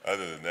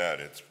other than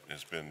that,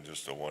 it's been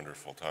just a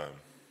wonderful time.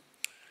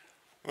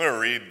 I'm going to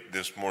read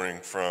this morning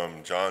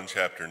from John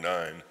chapter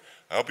 9.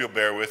 I hope you'll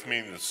bear with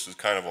me. This is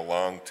kind of a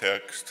long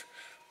text,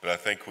 but I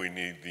think we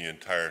need the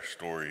entire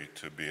story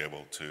to be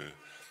able to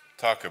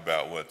talk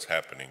about what's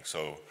happening.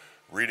 So,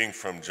 reading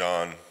from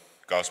John,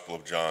 Gospel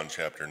of John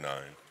chapter 9.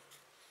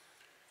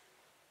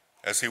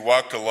 As he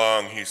walked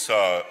along, he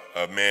saw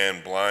a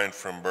man blind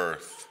from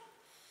birth.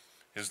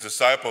 His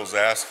disciples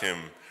asked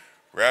him,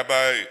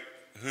 "Rabbi,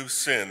 who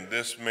sinned,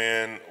 this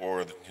man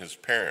or his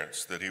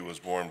parents, that he was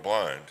born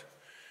blind?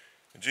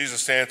 And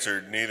Jesus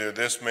answered, neither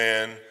this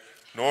man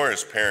nor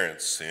his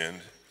parents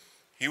sinned.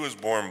 He was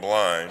born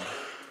blind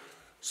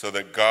so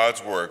that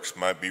God's works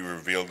might be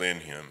revealed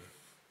in him.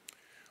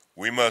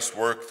 We must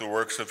work the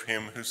works of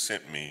him who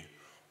sent me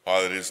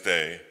while it is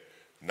day.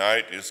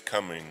 Night is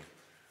coming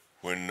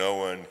when no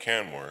one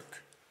can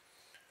work.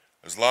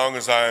 As long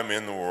as I am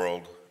in the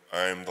world,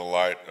 I am the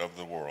light of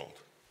the world.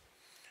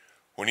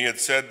 When he had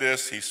said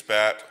this, he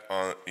spat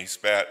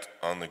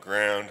on the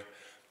ground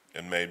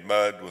and made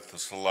mud with the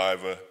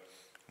saliva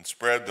and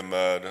spread the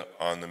mud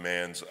on the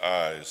man's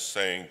eyes,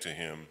 saying to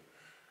him,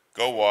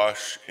 go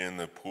wash in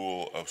the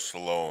pool of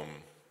Siloam,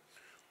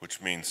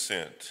 which means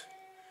sent.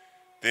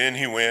 Then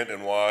he went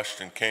and washed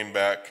and came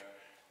back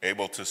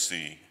able to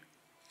see.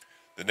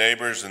 The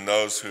neighbors and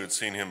those who had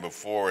seen him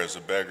before as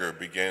a beggar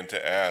began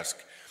to ask,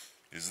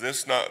 is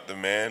this not the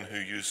man who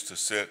used to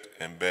sit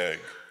and beg?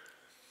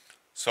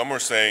 Some were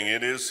saying,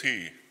 it is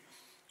he.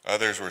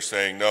 Others were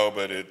saying, no,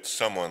 but it's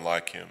someone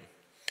like him.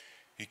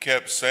 He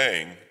kept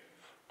saying,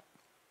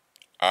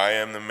 I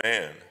am the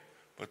man.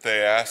 But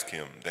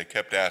they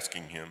kept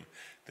asking him,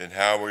 then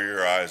how were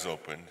your eyes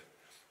opened?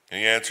 And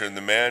he answered,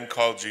 the man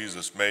called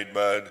Jesus made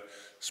mud,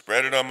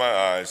 spread it on my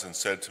eyes, and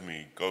said to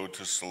me, go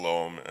to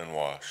Siloam and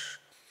wash.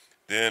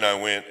 Then I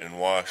went and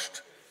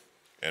washed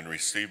and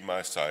received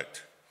my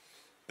sight.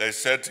 They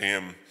said to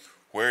him,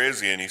 where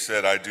is he? And he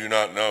said, I do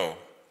not know.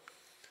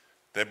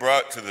 They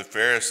brought to the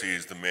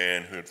Pharisees the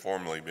man who had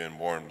formerly been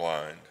born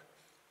blind.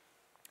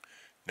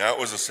 Now it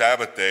was a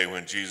Sabbath day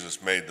when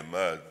Jesus made the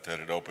mud that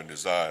had opened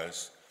his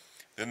eyes.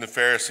 Then the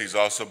Pharisees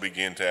also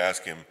began to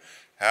ask him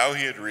how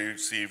he had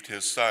received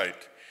his sight.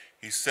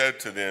 He said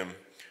to them,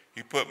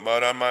 he put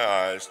mud on my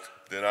eyes,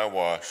 then I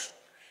washed,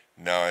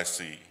 now I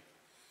see.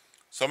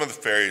 Some of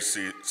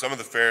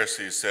the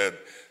Pharisees said,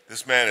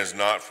 this man is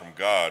not from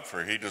God,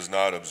 for he does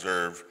not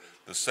observe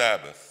the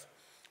Sabbath.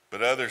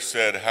 But others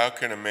said, how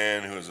can a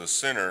man who is a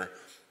sinner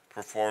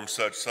perform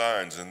such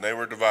signs? And they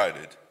were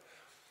divided.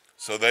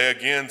 So they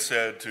again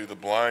said to the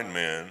blind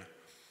man,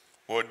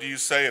 what do you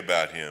say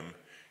about him?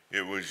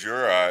 It was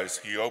your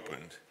eyes he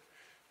opened.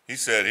 He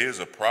said, he is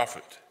a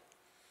prophet.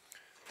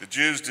 The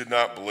Jews did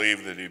not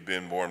believe that he'd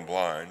been born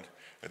blind,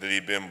 or that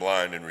he'd been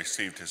blind and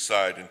received his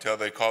sight, until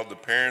they called the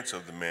parents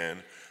of the man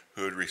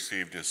who had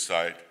received his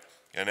sight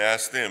and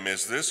asked them,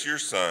 is this your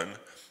son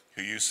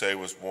who you say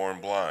was born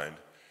blind?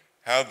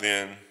 How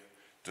then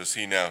does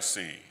he now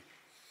see?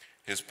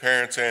 His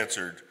parents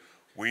answered,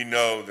 we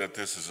know that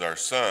this is our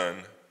son.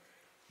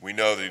 We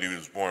know that he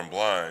was born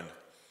blind,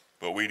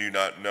 but we do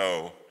not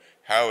know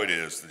how it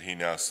is that he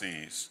now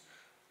sees,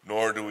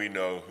 nor do we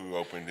know who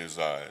opened his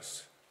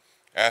eyes.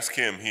 Ask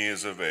him, he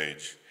is of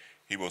age.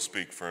 He will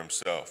speak for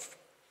himself.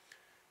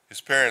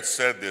 His parents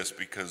said this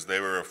because they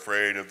were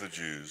afraid of the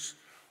Jews,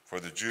 for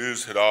the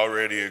Jews had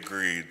already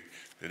agreed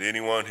that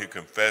anyone who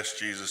confessed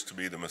Jesus to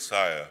be the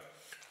Messiah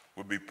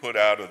would be put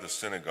out of the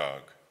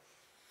synagogue.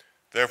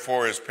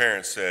 Therefore his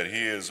parents said,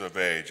 he is of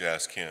age,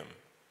 ask him.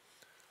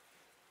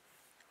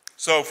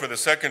 So for the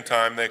second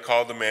time they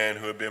called the man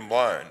who had been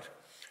blind,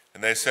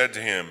 and they said to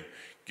him,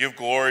 give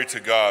glory to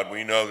God,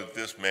 we know that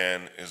this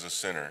man is a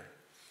sinner.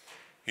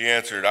 He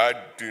answered, I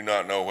do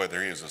not know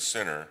whether he is a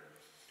sinner.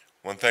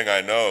 One thing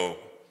I know,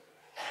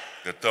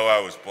 that though I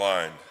was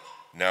blind,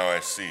 now I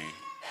see.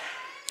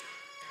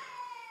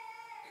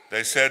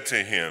 They said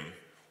to him,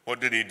 what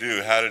did he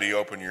do? How did he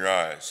open your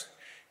eyes?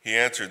 He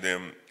answered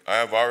them, I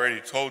have already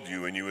told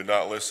you, and you would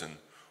not listen.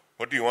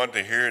 What do you want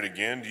to hear it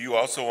again? Do you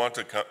also want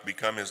to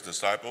become his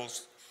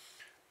disciples?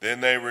 Then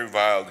they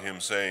reviled him,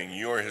 saying,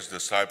 you are his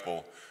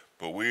disciple,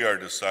 but we are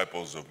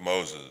disciples of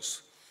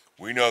Moses.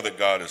 We know that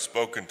God has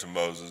spoken to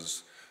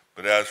Moses,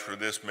 but as for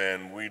this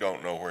man, we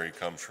don't know where he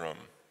comes from.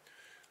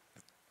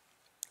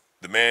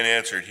 The man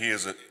answered,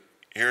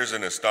 here's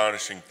an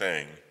astonishing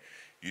thing.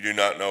 You do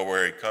not know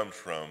where he comes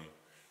from,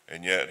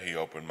 and yet he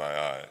opened my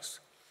eyes.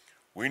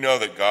 We know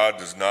that God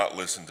does not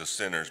listen to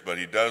sinners, but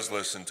he does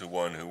listen to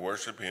one who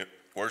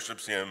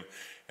worships him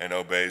and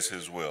obeys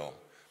his will.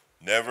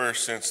 Never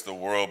since the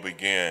world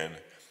began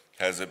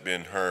has it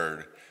been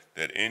heard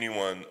that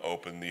anyone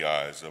opened the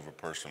eyes of a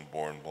person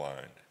born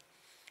blind.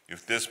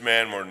 If this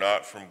man were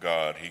not from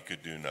God, he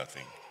could do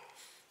nothing.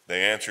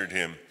 They answered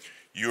him,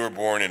 you were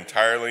born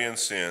entirely in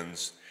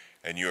sins,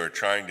 and you are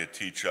trying to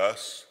teach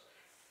us?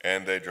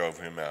 And they drove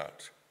him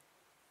out.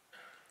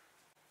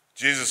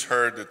 Jesus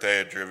heard that they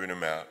had driven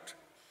him out.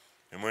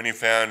 And when he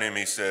found him,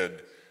 he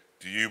said,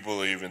 do you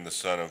believe in the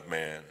Son of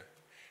Man?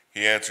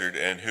 He answered,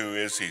 and who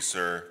is he,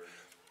 sir?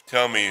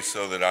 Tell me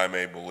so that I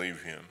may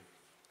believe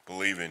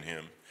in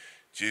him.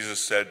 Jesus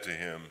said to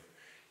him,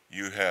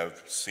 you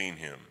have seen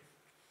him,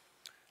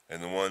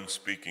 and the one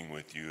speaking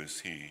with you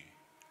is he.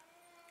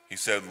 He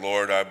said,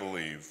 Lord, I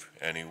believe,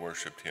 and he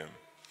worshiped him.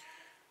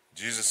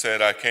 Jesus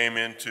said, I came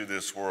into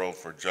this world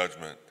for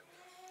judgment,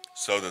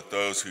 so that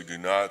those who do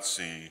not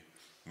see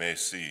may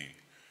see,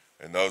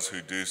 and those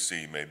who do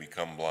see may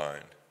become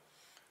blind.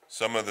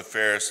 Some of the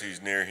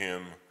Pharisees near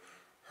him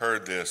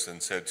heard this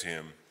and said to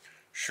him,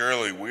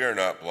 Surely we are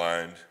not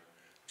blind.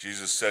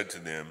 Jesus said to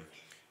them,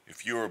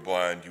 if you were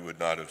blind, you would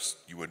not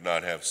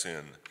have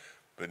sinned.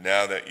 But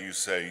now that you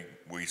say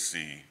we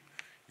see,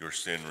 your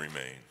sin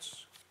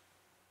remains.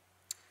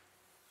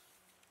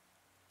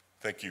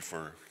 Thank you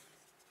for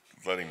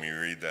letting me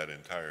read that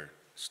entire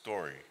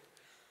story,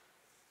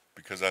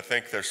 because I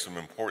think there's some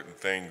important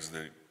things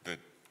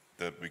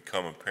that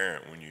become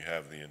apparent when you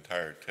have the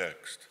entire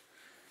text.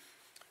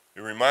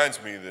 It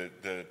reminds me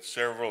that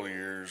several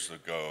years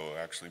ago,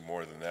 actually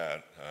more than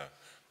that,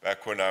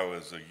 back when I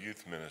was a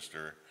youth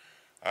minister,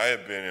 I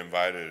had been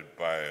invited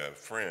by a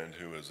friend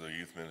who was a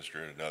youth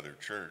minister at another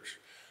church.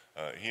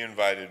 He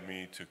invited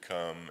me to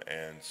come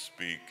and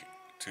speak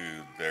to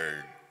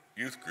their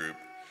youth group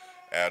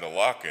at a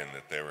lock-in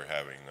that they were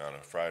having on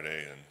a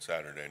Friday and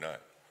Saturday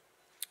night.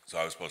 So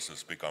I was supposed to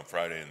speak on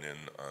Friday and then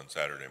on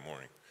Saturday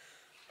morning.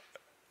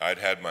 I'd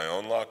had my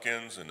own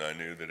lock-ins, and I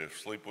knew that if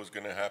sleep was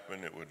going to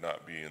happen, it would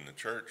not be in the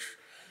church.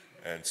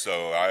 And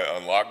so I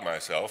unlocked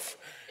myself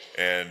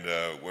and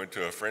went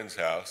to a friend's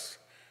house.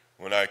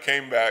 When I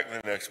came back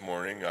the next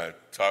morning, I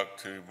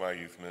talked to my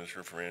youth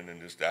minister friend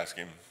and just asked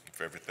him if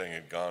everything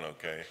had gone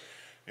okay.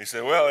 He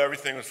said, well,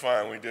 everything was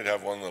fine. We did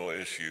have one little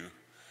issue.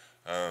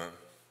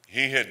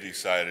 He had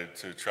decided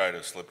to try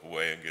to slip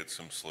away and get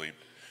some sleep.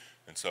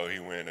 And so he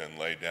went and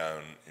lay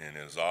down in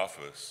his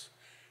office.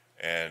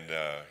 And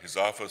his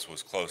office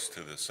was close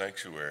to the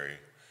sanctuary.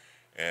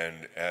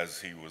 And as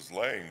he was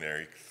laying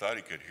there, he thought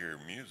he could hear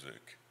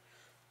music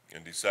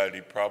and decided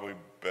he probably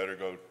better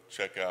go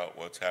check out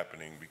what's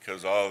happening,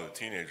 because all the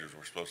teenagers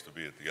were supposed to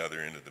be at the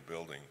other end of the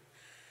building.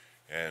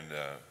 And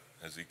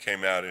as he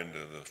came out into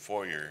the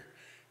foyer,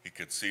 he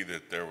could see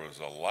that there was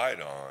a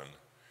light on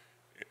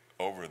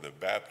over the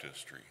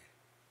baptistry.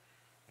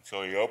 And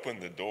so he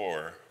opened the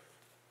door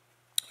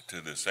to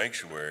the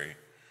sanctuary,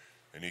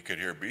 and he could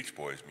hear Beach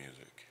Boys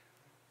music.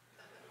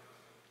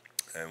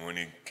 And when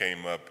he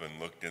came up and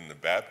looked in the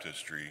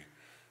baptistry,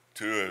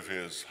 two of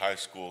his high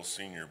school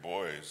senior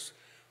boys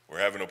were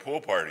having a pool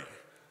party.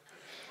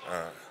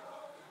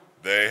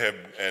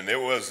 It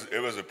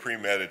was a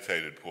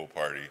premeditated pool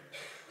party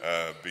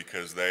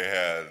because they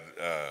had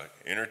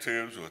inner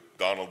tubes with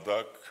Donald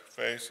Duck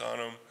face on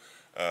them.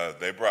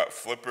 They brought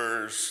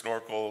flippers,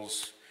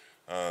 snorkels.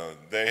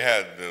 They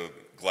had the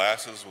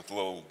glasses with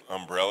little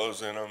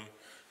umbrellas in them.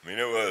 I mean,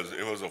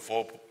 it was a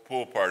full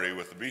pool party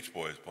with the Beach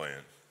Boys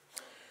playing.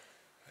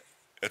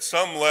 At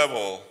some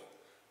level,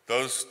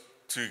 those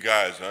two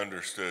guys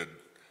understood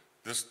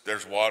this: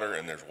 there's water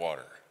and there's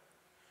water.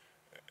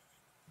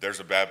 There's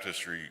a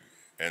baptistry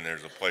and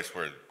there's a place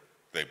where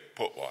they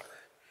put water.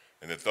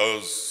 And that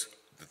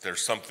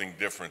there's something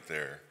different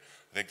there.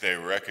 I think they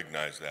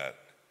recognize that.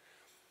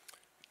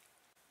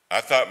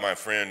 I thought my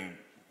friend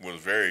was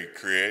very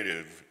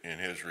creative in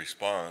his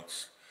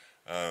response.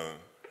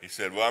 He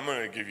said, well, I'm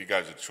going to give you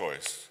guys a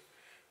choice.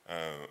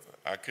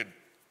 I could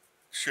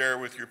share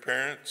with your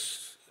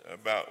parents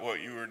about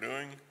what you were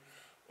doing,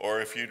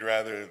 or if you'd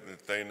rather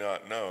that they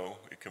not know,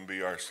 it can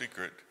be our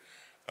secret.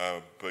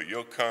 But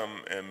you'll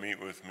come and meet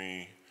with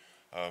me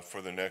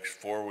for the next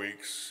 4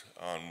 weeks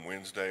on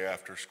Wednesday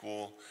after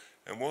school,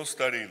 and we'll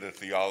study the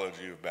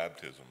theology of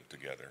baptism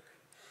together.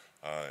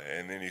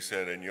 And then he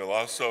said, and you'll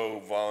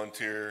also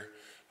volunteer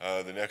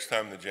the next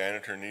time the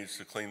janitor needs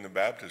to clean the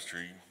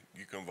baptistry,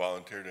 you can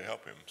volunteer to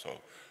help him. So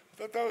I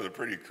thought that was a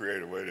pretty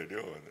creative way to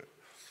deal with it.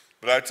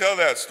 But I tell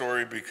that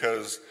story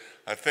because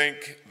I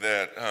think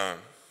that,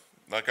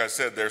 like I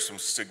said, there's some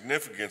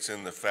significance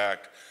in the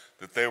fact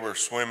that they were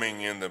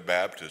swimming in the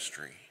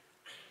baptistry.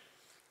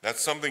 That's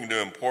something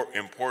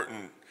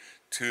important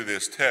to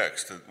this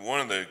text. One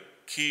of the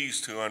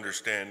keys to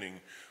understanding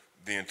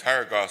the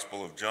entire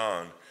Gospel of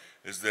John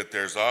is that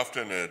there's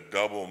often a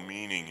double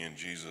meaning in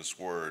Jesus'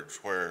 words,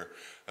 where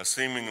a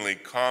seemingly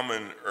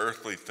common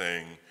earthly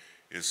thing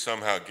is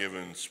somehow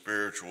given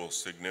spiritual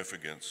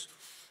significance.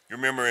 You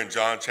remember in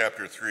John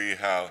chapter 3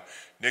 how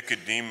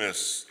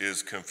Nicodemus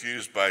is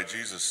confused by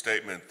Jesus'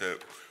 statement that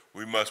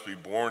we must be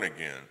born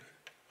again.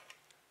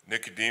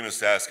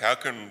 Nicodemus asks, how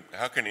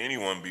can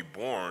anyone be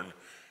born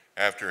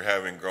after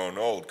having grown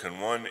old? Can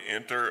one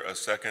enter a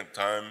second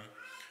time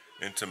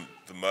into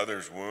the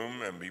mother's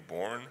womb and be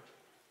born?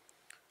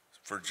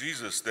 For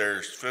Jesus,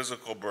 there's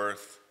physical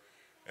birth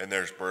and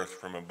there's birth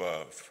from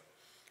above.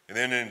 And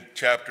then in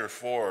chapter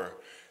 4,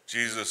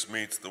 Jesus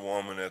meets the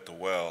woman at the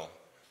well.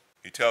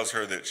 He tells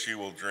her that she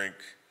will drink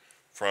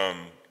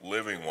from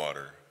living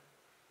water.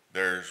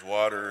 There's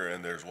water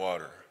and there's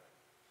water.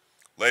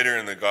 Later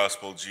in the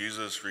gospel,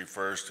 Jesus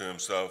refers to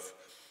himself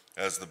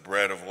as the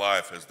bread of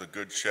life, as the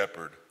good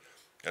shepherd,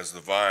 as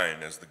the vine,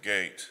 as the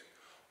gate.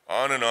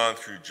 On and on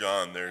through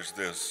John, there's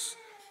this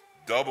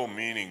double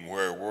meaning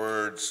where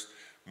words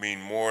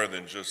mean more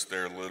than just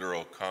their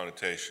literal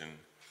connotation.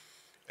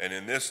 And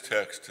in this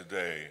text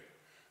today,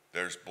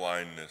 there's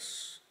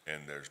blindness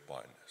and there's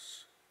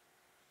blindness.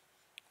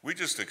 We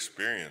just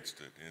experienced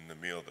it in the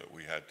meal that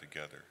we had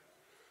together.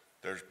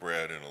 There's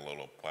bread in a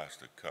little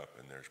plastic cup,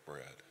 and there's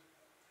bread.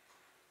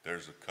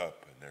 There's a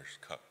cup, and there's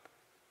cup.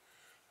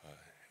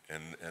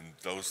 and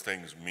those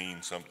things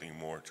mean something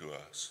more to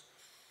us.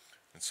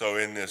 And so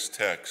in this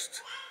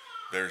text,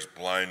 there's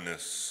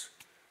blindness,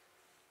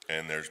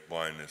 and there's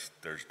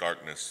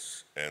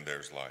darkness, and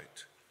there's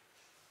light.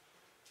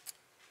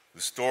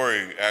 The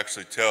story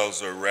actually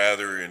tells a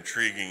rather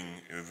intriguing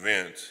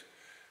event.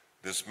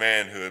 This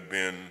man who had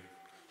been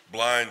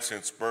blind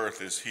since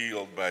birth is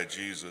healed by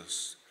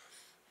Jesus.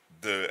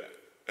 The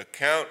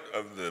account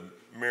of the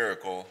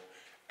miracle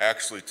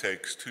actually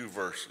takes 2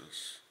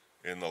 verses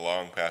in the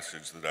long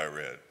passage that I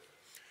read.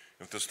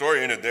 If the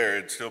story ended there,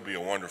 it'd still be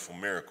a wonderful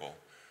miracle.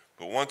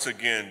 But once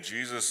again,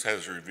 Jesus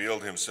has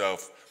revealed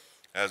himself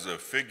as a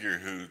figure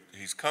who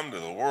he's come to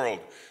the world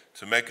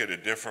to make it a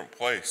different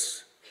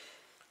place.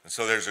 And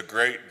so there's a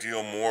great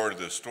deal more to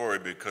the story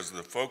because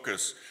the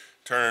focus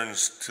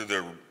turns to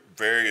the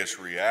various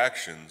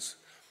reactions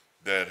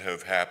that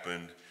have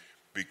happened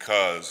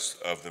because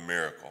of the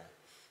miracle.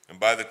 And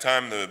by the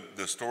time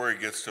the story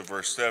gets to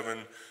verse 7,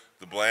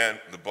 the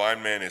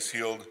blind man is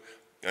healed,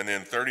 and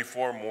then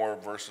 34 more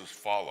verses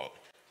follow.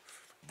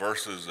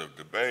 Verses of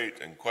debate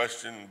and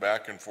question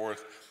back and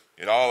forth.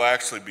 It all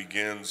actually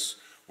begins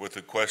with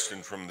a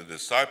question from the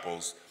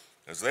disciples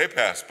as they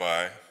pass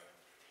by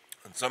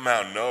and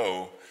somehow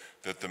know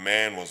that the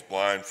man was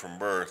blind from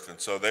birth. And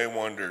so they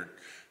wondered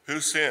who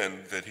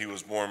sinned that he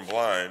was born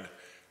blind,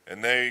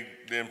 and they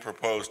then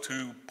proposed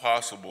 2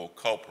 possible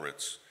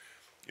culprits.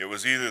 It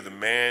was either the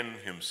man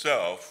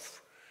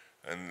himself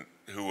and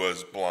who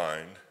was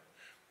blind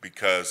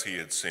because he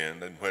had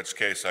sinned, in which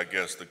case I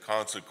guess the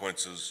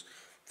consequences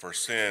for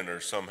sin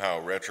are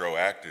somehow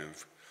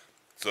retroactive,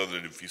 so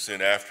that if you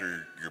sin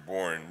after you're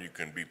born, you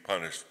can be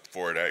punished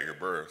for it at your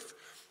birth.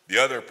 The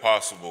other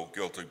possible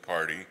guilty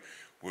party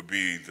would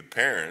be the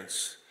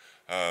parents,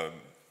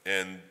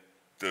 and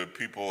the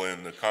people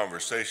in the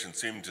conversation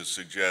seem to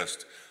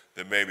suggest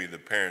that maybe the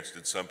parents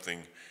did something,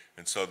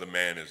 and so the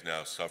man is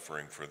now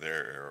suffering for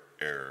their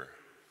error.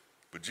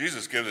 But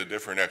Jesus gives a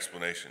different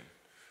explanation.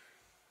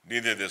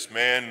 Neither this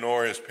man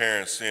nor his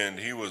parents sinned.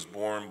 He was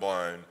born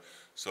blind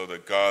so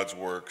that God's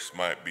works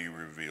might be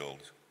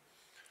revealed.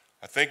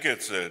 I think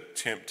it's a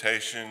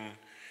temptation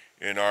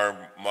in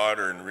our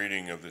modern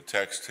reading of the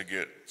text to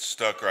get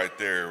stuck right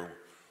there,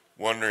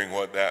 wondering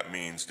what that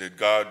means. Did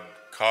God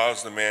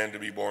cause the man to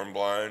be born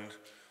blind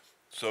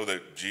so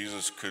that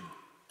Jesus could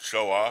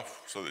show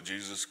off, so that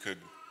Jesus could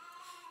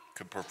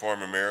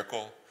perform a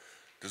miracle?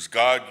 Does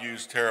God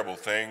use terrible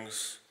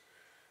things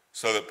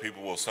so that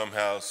people will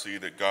somehow see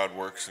that God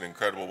works in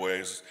incredible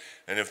ways?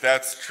 And if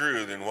that's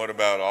true, then what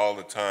about all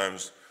the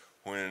times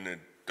when it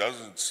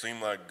doesn't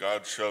seem like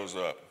God shows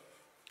up?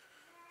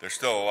 There's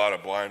still a lot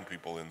of blind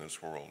people in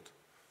this world.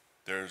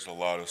 There's a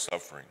lot of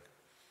suffering.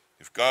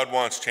 If God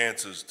wants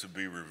chances to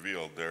be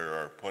revealed, there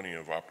are plenty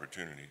of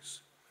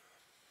opportunities.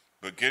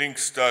 But getting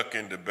stuck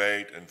in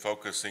debate and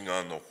focusing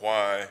on the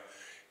why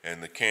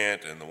and the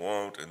can't and the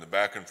won't and the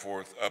back and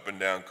forth, up and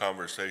down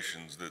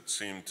conversations that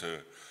seem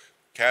to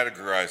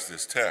categorize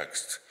this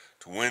text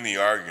to win the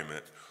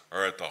argument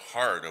are at the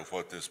heart of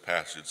what this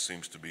passage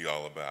seems to be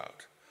all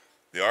about.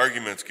 The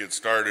arguments get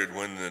started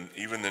when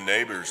even the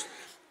neighbors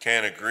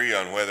can't agree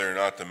on whether or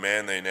not the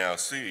man they now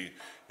see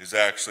is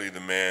actually the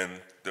man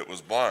that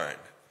was blind.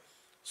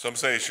 Some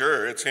say,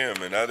 sure, it's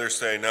him, and others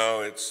say,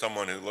 no, it's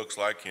someone who looks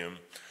like him.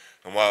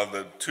 And while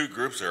the 2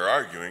 groups are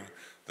arguing,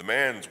 the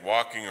man's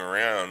walking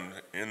around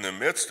in the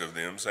midst of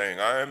them saying,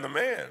 I am the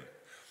man.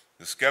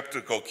 The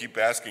skeptical keep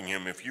asking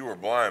him, if you were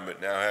blind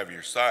but now have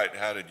your sight,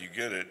 how did you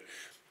get it?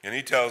 And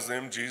he tells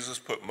them Jesus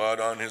put mud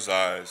on his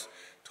eyes,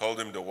 told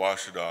him to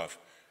wash it off,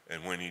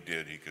 and when he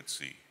did, he could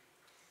see.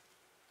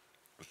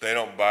 But they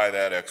don't buy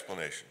that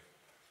explanation.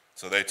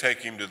 So they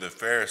take him to the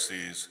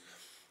Pharisees,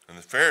 and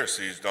the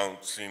Pharisees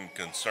don't seem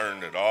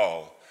concerned at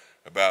all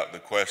about the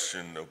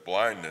question of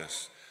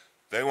blindness.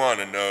 They want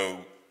to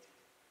know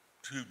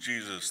who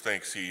Jesus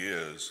thinks he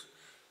is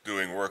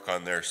doing work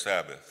on their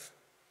Sabbath.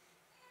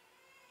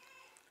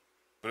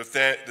 But if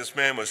this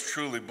man was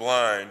truly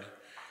blind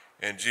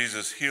and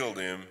Jesus healed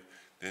him,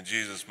 then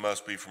Jesus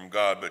must be from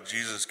God. But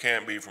Jesus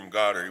can't be from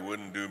God, or he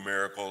wouldn't do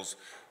miracles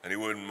and he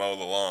wouldn't mow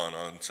the lawn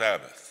on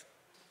Sabbath.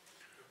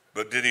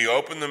 But did he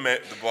open the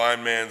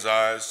blind man's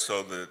eyes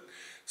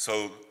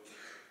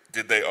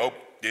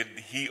did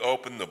he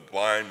open the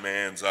blind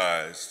man's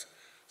eyes?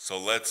 So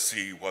let's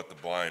see what the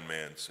blind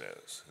man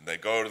says. And they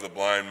go to the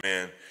blind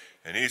man,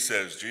 and he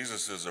says,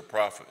 Jesus is a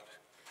prophet.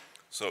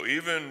 So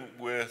even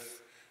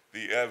with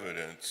the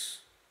evidence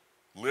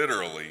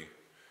literally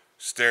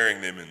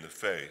staring them in the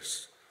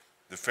face,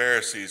 the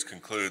Pharisees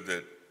conclude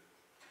that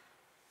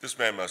this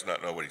man must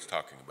not know what he's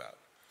talking about.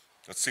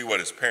 Let's see what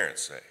his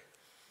parents say.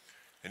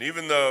 And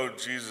even though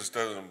Jesus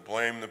doesn't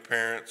blame the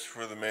parents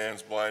for the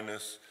man's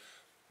blindness,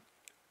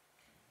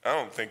 I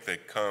don't think they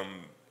come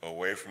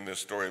away from this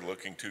story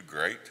looking too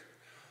great.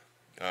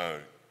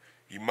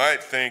 You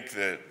might think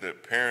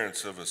that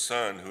parents of a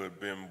son who had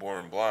been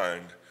born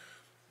blind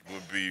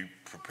would be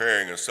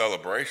preparing a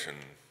celebration,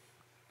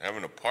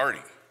 having a party.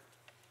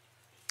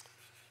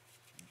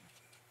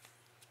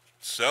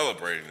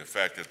 celebrating the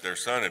fact that their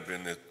son had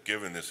been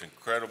given this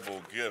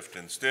incredible gift.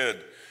 Instead,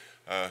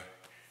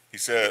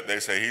 they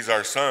say, he's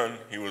our son.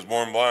 He was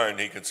born blind.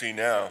 He can see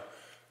now.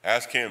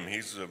 Ask him.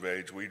 He's of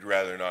age. We'd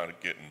rather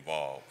not get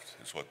involved,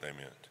 is what they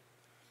meant.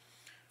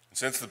 And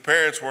since the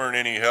parents weren't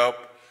any help,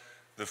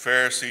 the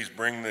Pharisees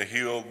bring the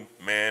healed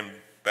man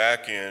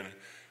back in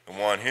and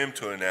want him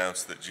to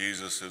announce that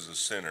Jesus is a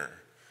sinner.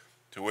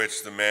 To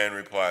which the man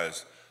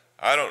replies,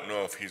 I don't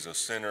know if he's a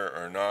sinner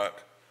or not,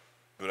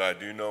 but I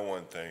do know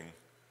one thing.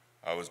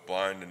 I was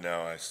blind and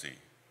now I see.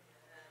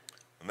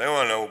 And they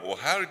want to know, well,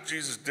 how did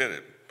Jesus did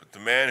it? But the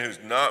man who's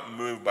not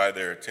moved by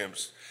their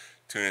attempts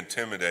to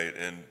intimidate,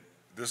 and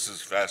this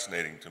is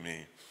fascinating to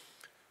me,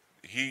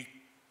 he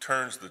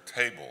turns the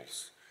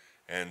tables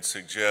and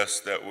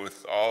suggests that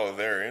with all of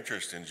their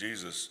interest in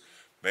Jesus,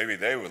 maybe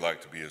they would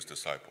like to be his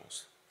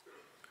disciples.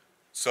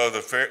 So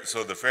the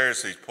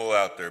Pharisees pull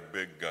out their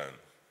big gun.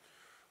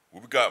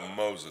 We've got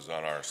Moses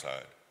on our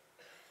side.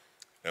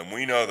 And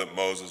we know that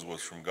Moses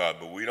was from God,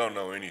 but we don't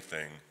know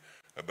anything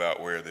about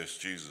where this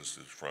Jesus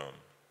is from.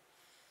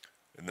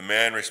 And the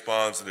man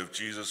responds that if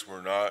Jesus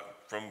were not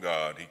from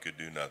God, he could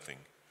do nothing.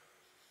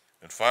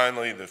 And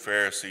finally, the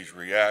Pharisees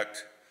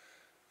react.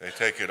 They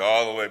take it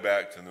all the way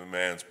back to the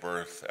man's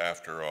birth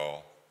after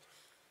all.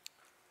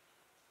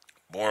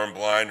 Born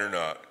blind or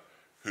not,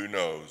 who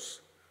knows?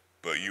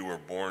 But you were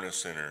born a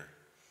sinner.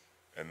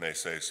 And they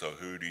say, so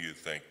who do you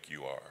think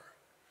you are?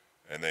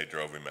 And they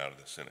drove him out of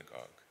the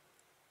synagogue.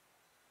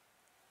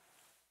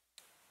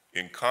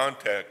 In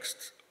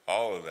context,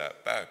 all of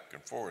that back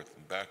and forth,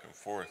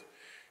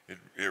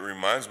 it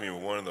reminds me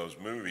of one of those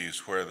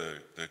movies where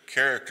the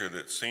character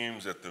that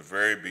seems at the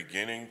very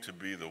beginning to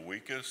be the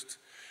weakest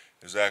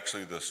is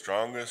actually the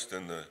strongest,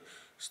 and the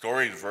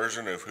story's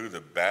version of who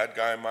the bad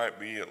guy might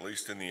be, at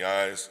least in the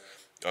eyes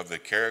of the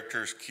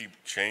characters, keep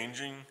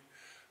changing.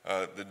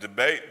 The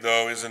debate,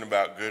 though, isn't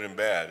about good and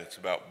bad. It's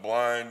about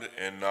blind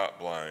and not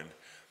blind.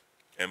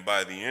 And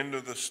by the end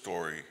of the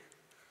story,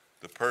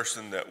 the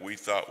person that we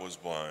thought was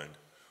blind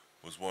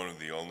was one of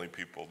the only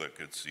people that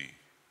could see.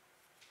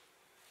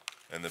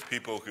 And the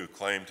people who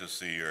claim to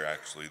see are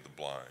actually the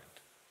blind.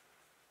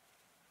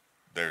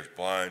 There's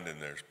blind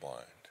and there's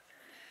blind.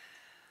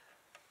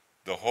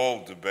 The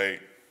whole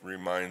debate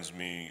reminds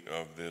me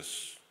of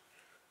this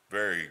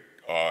very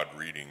odd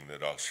reading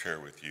that I'll share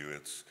with you.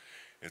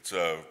 It's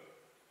a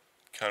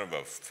kind of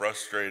a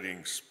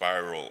frustrating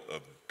spiral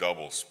of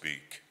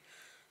doublespeak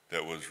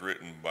that was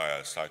written by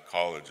a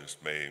psychologist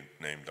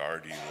named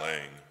R.D.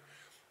 Laing,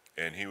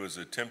 and he was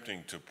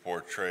attempting to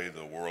portray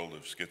the world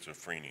of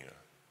schizophrenia.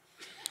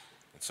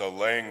 And so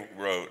Laing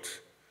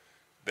wrote,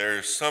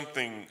 there's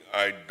something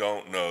I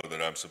don't know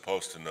that I'm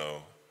supposed to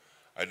know.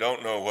 I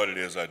don't know what it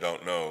is I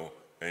don't know,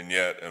 and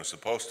yet I'm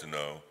supposed to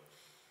know,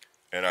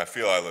 and I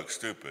feel I look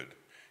stupid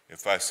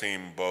if I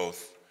seem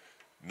both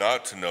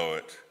not to know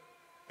it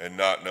and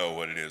not know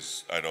what it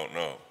is I don't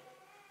know.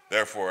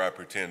 Therefore, I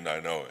pretend I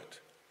know it.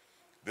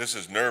 This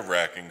is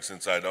nerve-wracking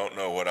since I don't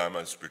know what I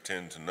must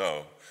pretend to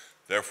know.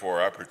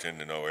 Therefore, I pretend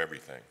to know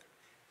everything.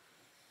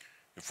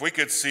 If we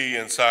could see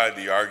inside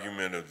the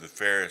argument of the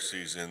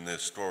Pharisees in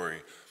this story,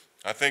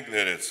 I think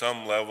that at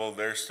some level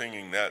they're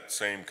singing that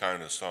same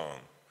kind of song.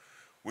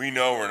 We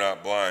know we're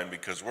not blind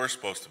because we're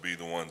supposed to be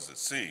the ones that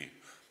see,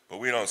 but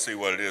we don't see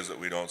what it is that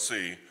we don't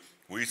see.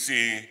 We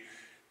see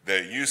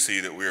that you see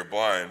that we are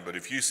blind, but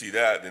if you see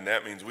that, then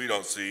that means we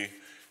don't see,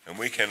 and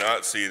we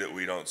cannot see that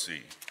we don't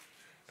see.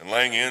 And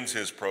Laing ends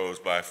his prose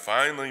by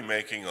finally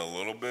making a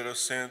little bit of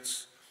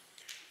sense.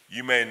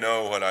 You may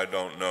know what I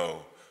don't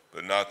know,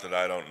 but not that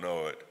I don't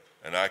know it,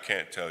 and I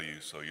can't tell you,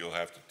 so you'll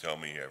have to tell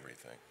me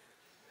everything.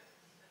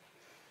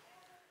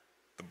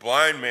 The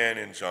blind man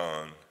in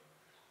John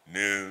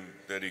knew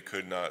that he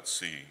could not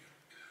see,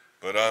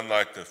 but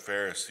unlike the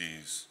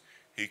Pharisees,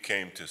 he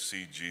came to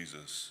see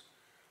Jesus,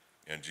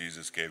 and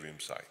Jesus gave him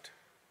sight.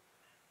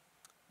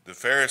 The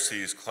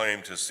Pharisees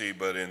claim to see,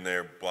 but in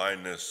their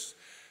blindness,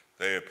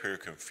 they appear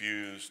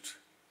confused,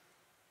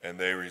 and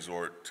they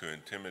resort to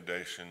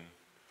intimidation,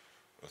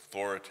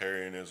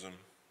 authoritarianism.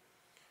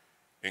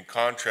 In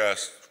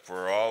contrast,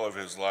 for all of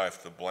his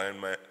life, the blind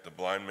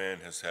man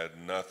has had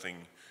nothing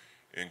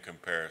in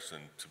comparison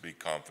to be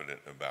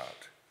confident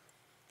about.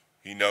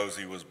 He knows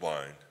he was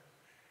blind.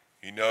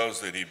 He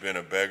knows that he'd been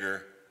a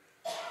beggar,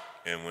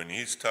 and when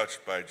he's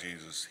touched by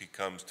Jesus, he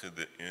comes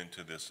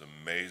into this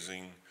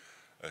amazing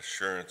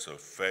assurance of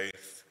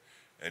faith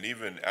and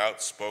even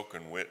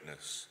outspoken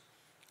witness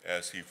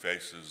as he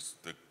faces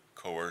the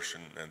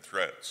coercion and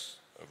threats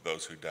of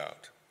those who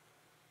doubt.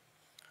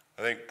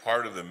 I think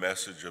part of the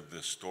message of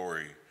this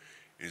story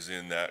is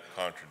in that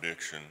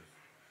contradiction,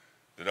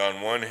 that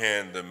on one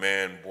hand, the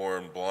man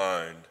born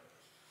blind,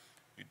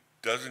 he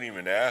doesn't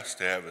even ask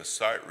to have his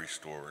sight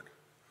restored,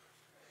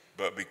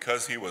 but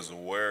because he was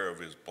aware of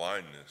his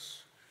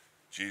blindness,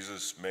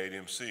 Jesus made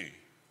him see.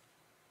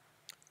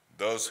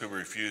 Those who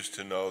refuse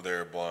to know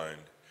they're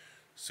blind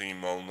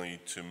seem only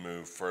to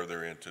move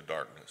further into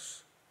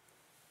darkness.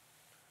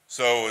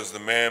 So is the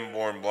man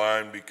born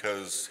blind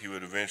because he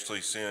would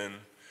eventually sin?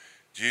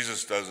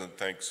 Jesus doesn't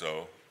think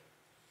so.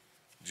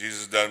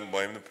 Jesus doesn't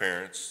blame the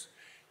parents.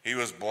 He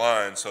was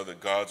blind so that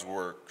God's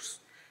works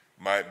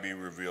might be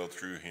revealed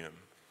through him.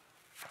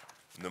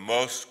 The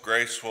most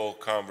graceful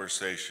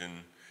conversation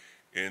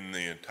in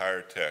the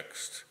entire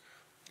text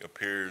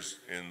appears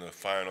in the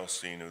final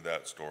scene of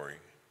that story.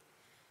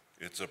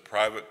 It's a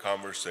private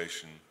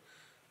conversation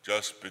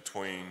just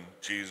between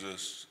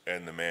Jesus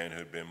and the man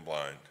who'd been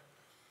blind.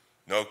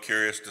 No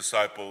curious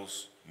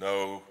disciples,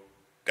 no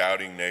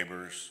doubting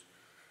neighbors,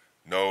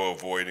 no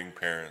avoiding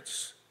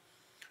parents.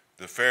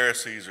 The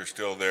Pharisees are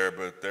still there,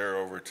 but they're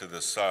over to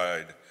the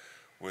side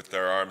with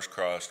their arms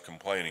crossed,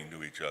 complaining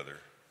to each other.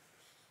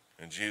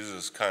 And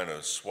Jesus kind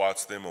of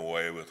swats them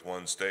away with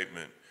one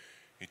statement.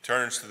 He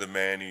turns to the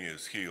man he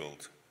has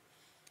healed.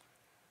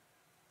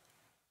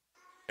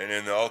 And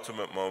in the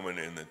ultimate moment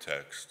in the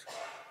text,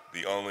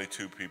 the only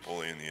two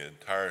people in the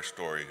entire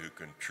story who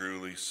can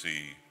truly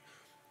see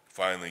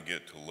finally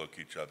get to look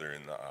each other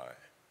in the eye.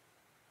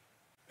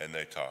 And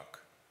they talk.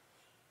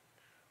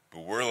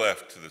 But we're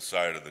left to the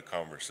side of the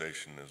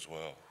conversation as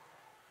well.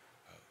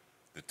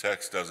 The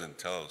text doesn't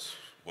tell us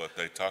what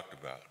they talked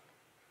about.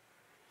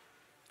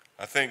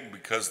 I think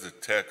because the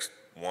text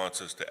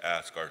wants us to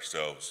ask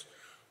ourselves,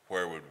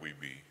 where would we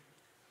be?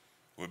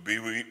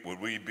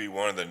 Would we be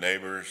one of the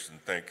neighbors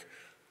and think,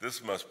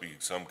 this must be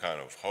some kind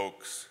of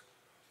hoax?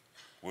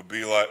 Would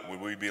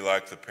we be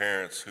like the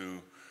parents who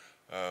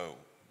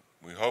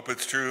we hope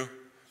it's true,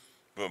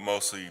 but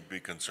mostly be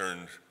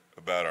concerned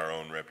about our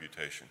own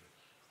reputation?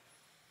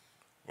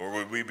 Or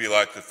would we be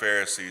like the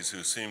Pharisees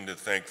who seem to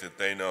think that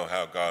they know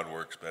how God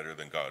works better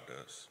than God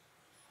does?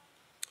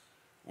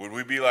 Would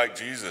we be like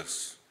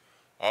Jesus,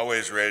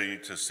 always ready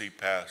to see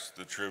past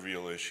the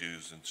trivial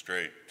issues and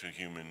straight to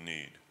human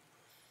need?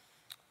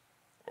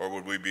 Or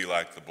would we be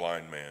like the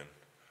blind man,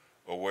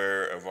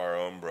 aware of our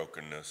own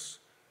brokenness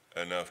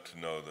enough to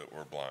know that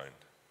we're blind?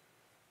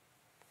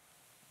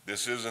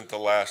 This isn't the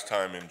last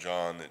time in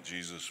John that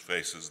Jesus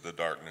faces the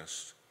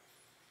darkness.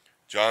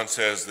 John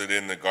says that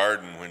in the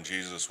garden when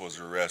Jesus was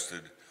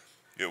arrested,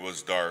 it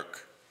was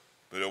dark,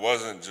 but it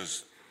wasn't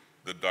just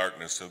the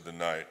darkness of the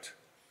night.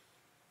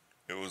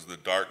 It was the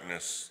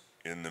darkness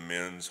in the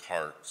men's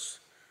hearts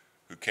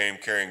who came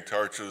carrying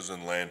torches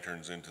and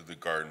lanterns into the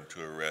garden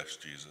to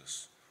arrest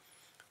Jesus.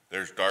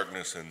 There's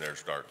darkness and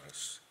there's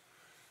darkness.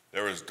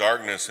 There was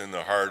darkness in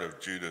the heart of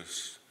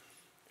Judas,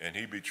 and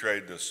he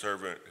betrayed the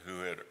servant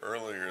who had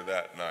earlier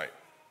that night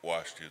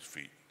washed his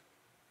feet.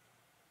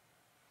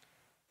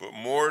 But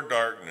more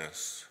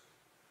darkness,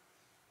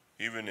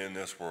 even in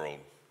this world,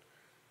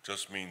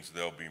 just means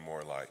there'll be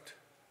more light.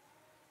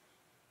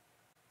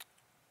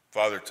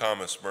 Father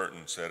Thomas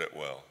Merton said it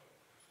well.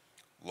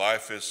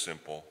 Life is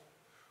simple.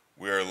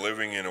 We are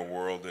living in a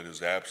world that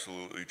is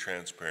absolutely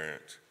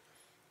transparent,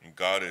 and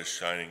God is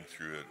shining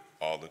through it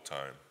all the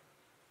time.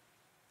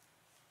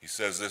 He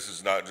says this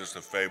is not just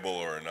a fable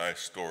or a nice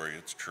story,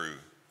 it's true.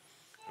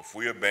 If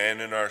we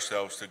abandon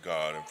ourselves to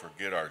God and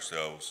forget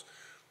ourselves,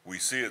 we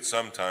see it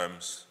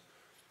sometimes,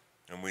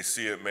 and we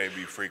see it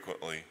maybe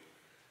frequently.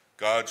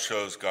 God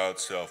shows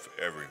God's self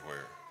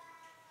everywhere,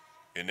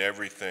 in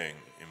everything,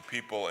 in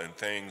people and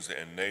things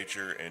and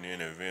nature and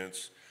in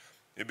events.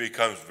 It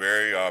becomes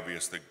very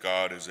obvious that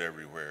God is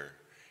everywhere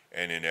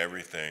and in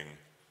everything,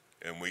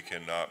 and we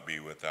cannot be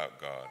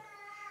without God.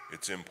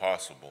 It's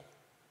impossible.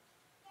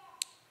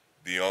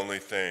 The only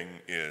thing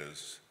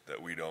is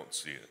that we don't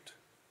see it.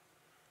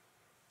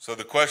 So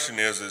the question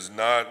is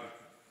not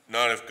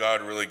if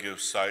God really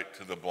gives sight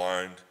to the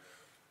blind.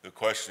 The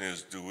question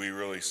is, do we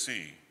really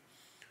see?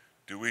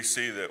 Do we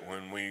see that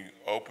when we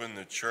open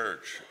the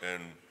church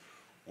and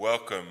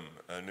welcome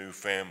a new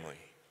family?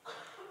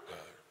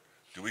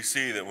 Do we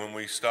see that when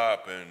we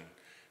stop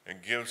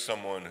and give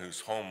someone who's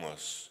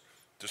homeless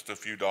just a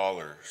few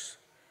dollars?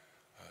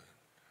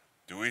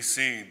 Do we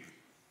see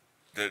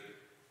that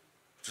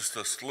just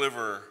a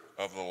sliver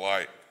of the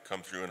light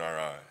come through in our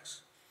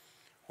eyes?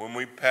 When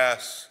we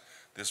pass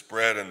this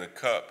bread and the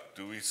cup,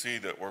 do we see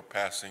that we're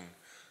passing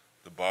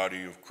the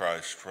body of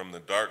Christ from the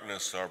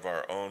darkness of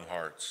our own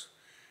hearts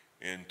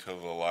into the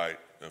light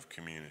of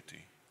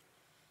community?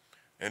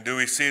 And do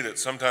we see that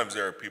sometimes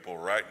there are people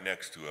right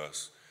next to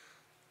us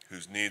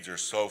whose needs are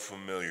so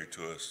familiar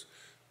to us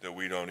that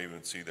we don't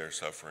even see their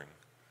suffering?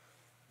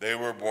 They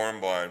were born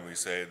blind, we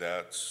say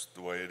that's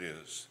the way it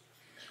is.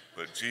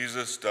 But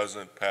Jesus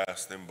doesn't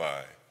pass them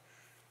by.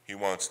 He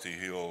wants to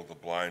heal the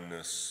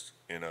blindness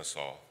in us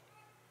all.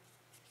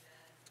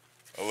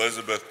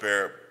 Elizabeth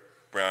Barrett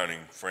Browning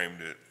framed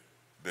it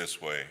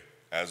this way,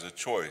 as a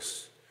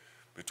choice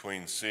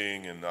between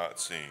seeing and not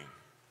seeing.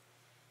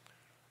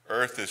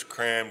 Earth is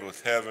crammed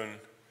with heaven,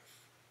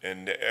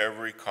 and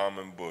every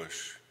common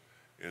bush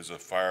is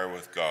afire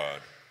with God,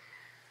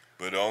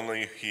 but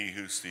only he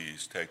who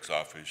sees takes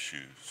off his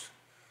shoes.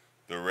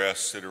 The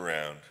rest sit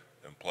around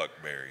and pluck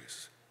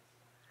berries.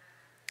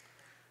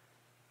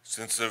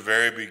 Since the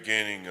very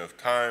beginning of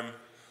time,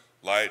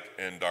 light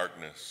and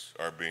darkness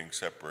are being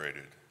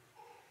separated,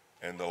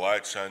 and the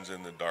light shines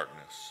in the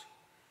darkness,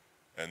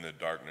 and the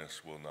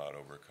darkness will not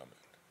overcome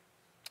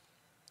it.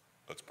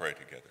 Let's pray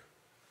together.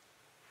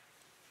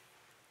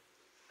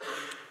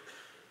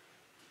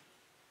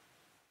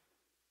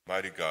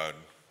 Mighty God,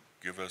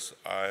 give us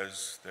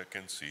eyes that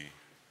can see.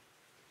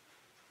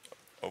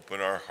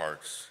 Open our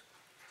hearts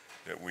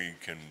that we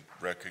can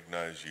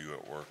recognize you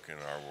at work in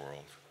our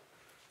world.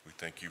 We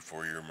thank you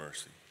for your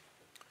mercy.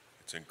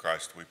 It's in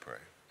Christ we pray.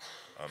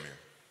 Amen.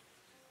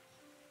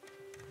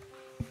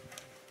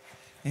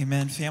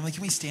 Amen. Family,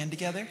 can we stand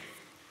together?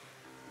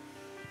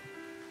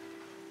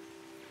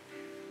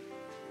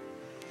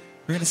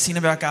 We're going to sing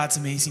about God's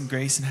amazing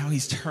grace and how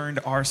he's turned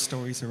our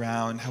stories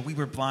around, how we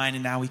were blind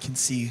and now we can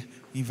see.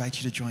 We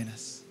invite you to join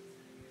us.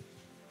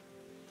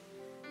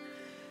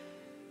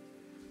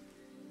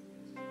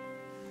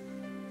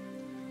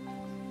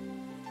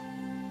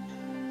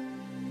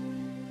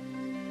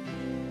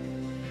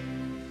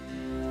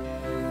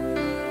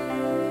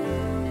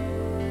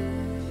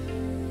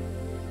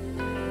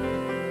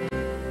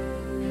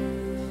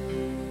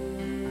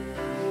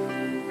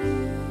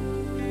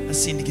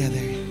 Let's sing together.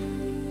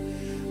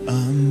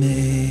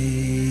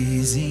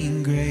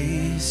 Amazing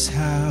grace,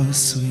 how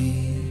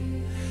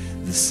sweet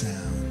the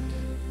sound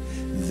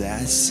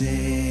that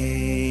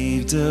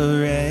saved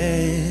a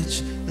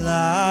wretch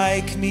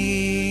like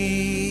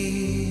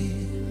me.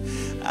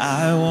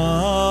 I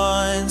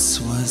once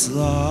was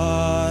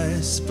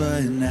lost,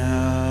 but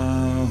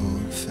now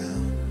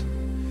found,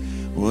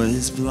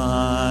 was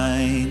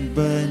blind,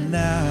 but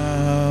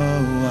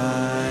now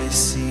I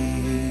see.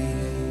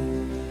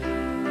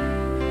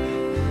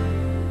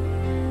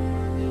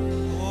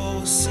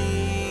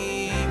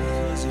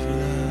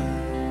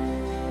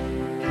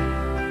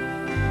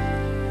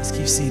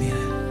 Keep singing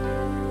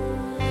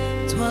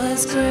it.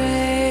 'Twas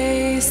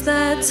grace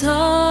that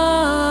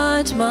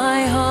taught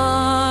my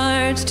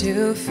heart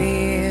to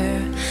fear,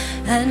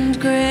 and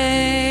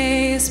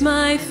grace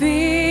my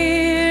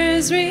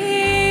fears relieved.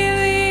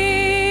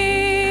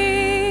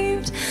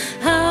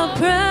 How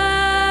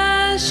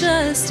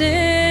precious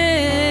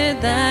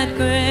did that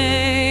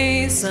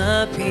grace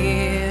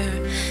appear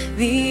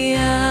the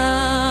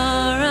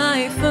hour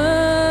I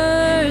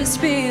first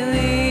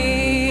believed.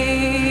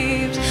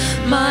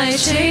 My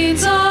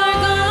chains are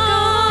gone,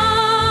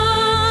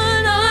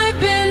 I've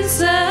been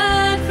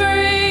set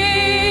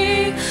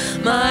free.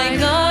 My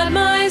God,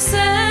 my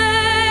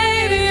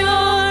Savior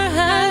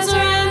has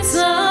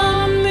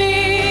ransomed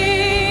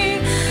me.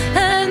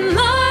 And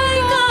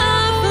like a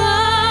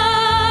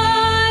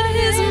flood,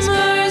 his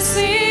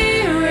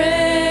mercy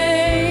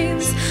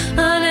reigns.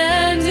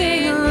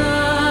 Unending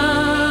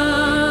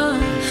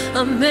love,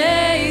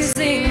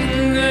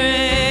 amazing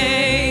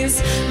grace.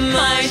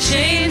 My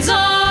chains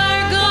are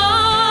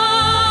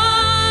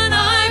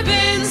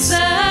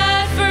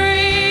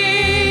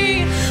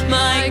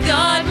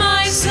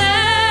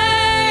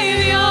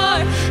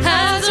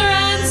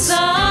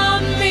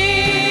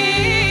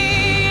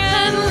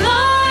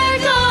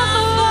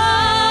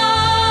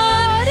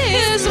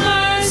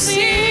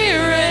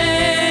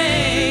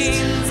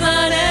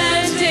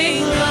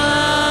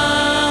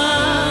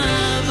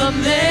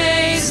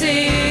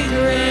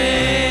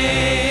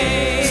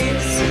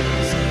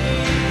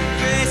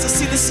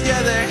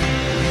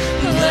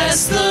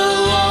bless the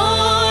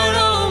Lord,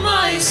 oh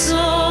my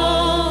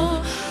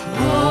soul,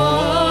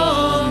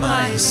 oh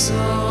my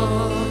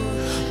soul,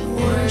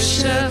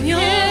 worship your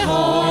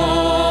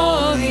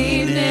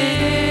holy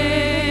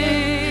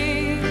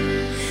name.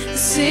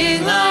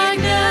 Sing like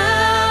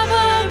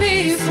never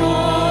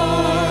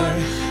before,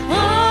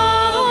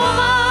 oh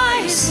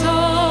my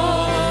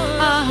soul,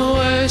 I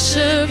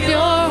worship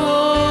your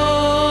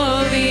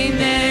holy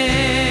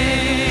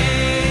name.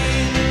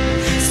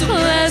 So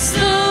bless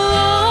the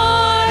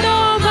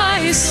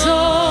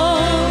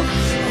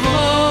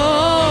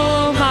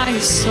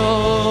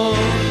soul,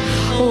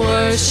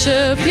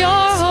 worship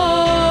your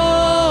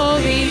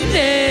holy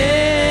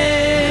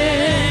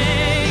name.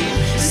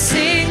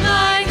 Sing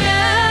like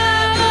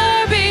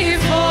never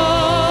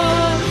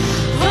before,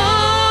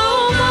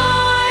 oh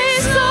my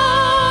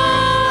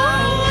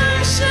soul,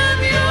 worship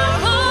your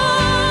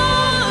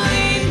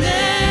holy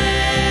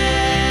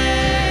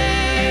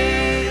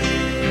name.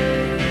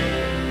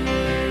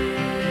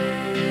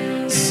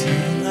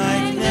 Sing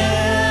like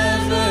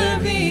never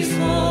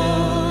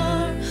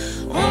before,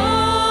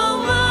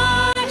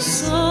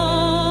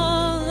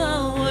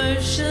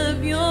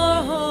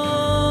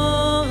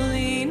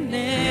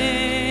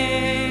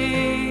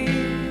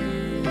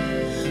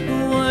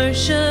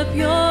 worship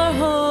your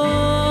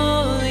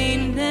holy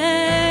name.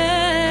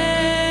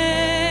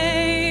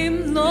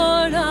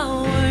 Lord,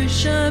 I'll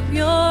worship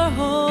your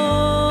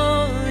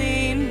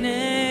holy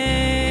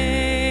name.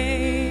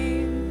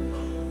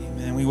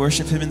 Amen. We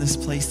worship him in this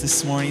place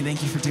this morning.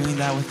 Thank you for doing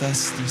that with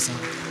us through song.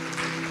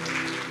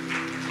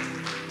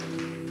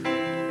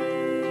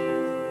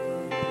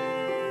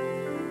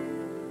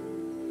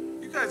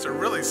 You guys are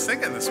really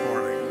singing this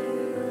morning.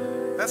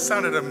 That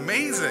sounded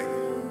amazing.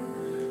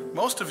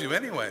 Most of you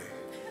anyway.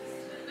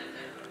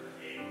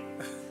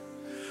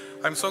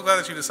 I'm so glad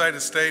that you decided to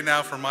stay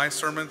now for my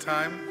sermon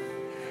time.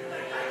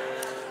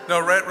 No,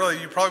 really,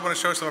 you probably want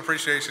to show some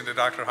appreciation to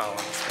Dr. Holland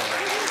this morning.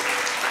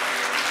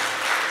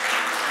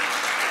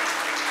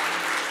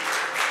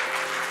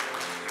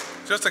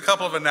 Just a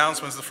couple of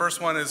announcements. The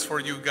first one is for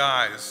you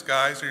guys.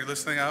 Guys, are you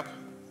listening up?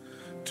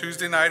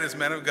 Tuesday night is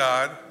Men of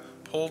God,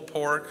 pulled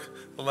pork.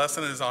 The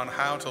lesson is on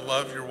how to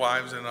love your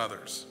wives and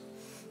others.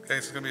 Okay, so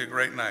it's going to be a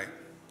great night.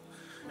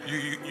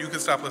 You can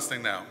stop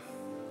listening now.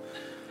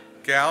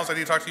 Gals, I need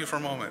to talk to you for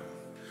a moment.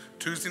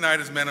 Tuesday night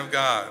is Men of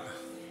God.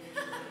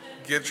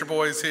 Get your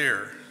boys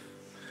here.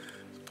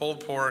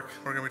 Pulled pork.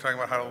 We're going to be talking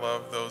about how to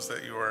love those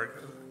that you are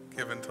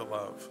given to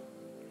love.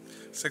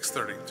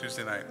 6:30,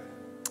 Tuesday night.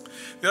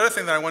 The other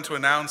thing that I want to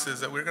announce is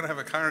that we're going to have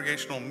a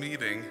congregational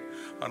meeting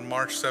on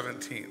March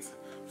 17th,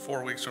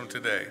 4 weeks from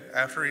today,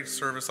 after each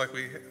service like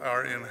we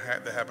are in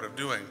the habit of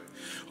doing.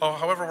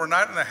 However, we're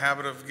not in the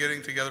habit of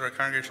getting together a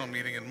congregational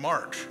meeting in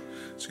March,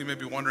 so you may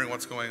be wondering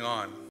what's going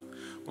on.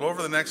 Well,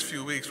 over the next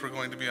few weeks, we're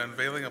going to be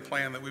unveiling a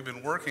plan that we've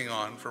been working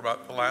on for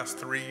about the last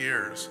 3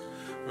 years.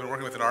 We've been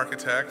working with an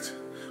architect,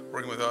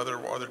 working with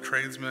other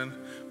tradesmen,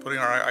 putting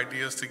our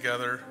ideas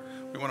together.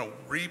 We want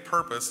to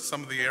repurpose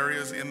some of the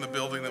areas in the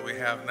building that we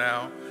have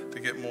now to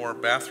get more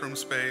bathroom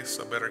space,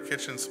 a better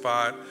kitchen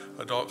spot,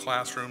 adult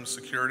classrooms,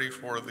 security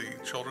for the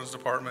children's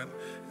department,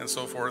 and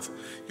so forth.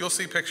 You'll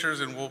see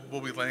pictures and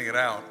we'll be laying it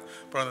out.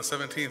 But on the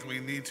 17th, we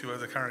need to,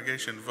 as a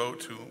congregation,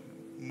 vote to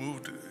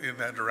move in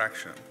that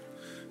direction.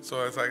 So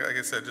as like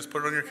I said, just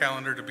put it on your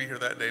calendar to be here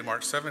that day,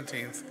 March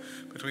 17th.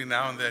 Between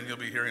now and then, you'll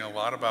be hearing a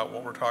lot about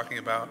what we're talking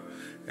about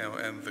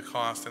and the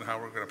cost and how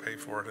we're going to pay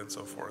for it and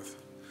so forth.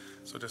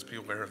 So just be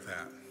aware of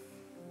that.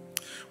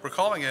 We're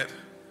calling it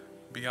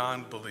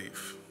Beyond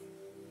Belief.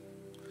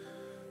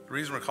 The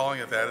reason we're calling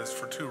it that is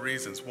for 2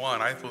 reasons.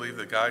 One, I believe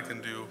that God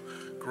can do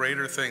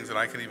greater things than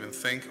I can even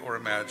think or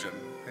imagine.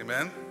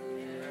 Amen?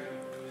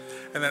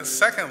 And then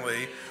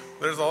secondly,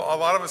 there's a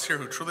lot of us here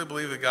who truly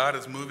believe that God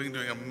is moving,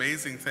 doing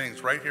amazing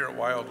things right here at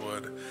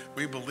Wildwood.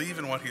 We believe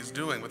in what he's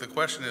doing, but the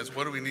question is,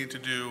 what do we need to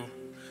do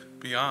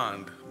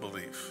beyond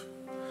belief?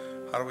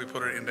 How do we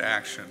put it into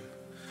action?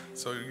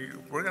 So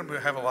we're going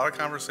to have a lot of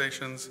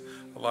conversations,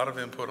 a lot of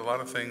input, a lot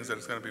of things that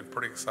is going to be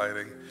pretty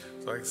exciting.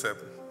 So like I said,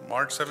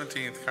 March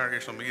 17th,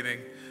 congregational meeting,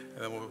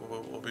 and then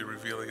we'll be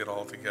revealing it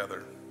all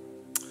together.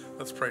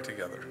 Let's pray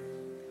together.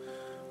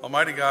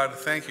 Almighty God,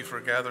 thank you for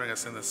gathering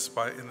us in this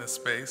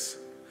space.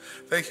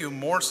 Thank you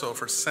more so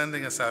for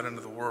sending us out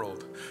into the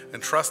world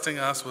and trusting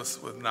us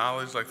with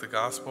knowledge like the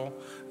gospel,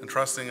 and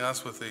trusting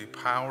us with the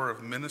power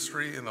of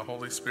ministry in the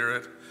Holy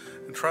Spirit,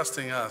 and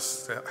trusting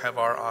us to have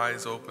our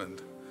eyes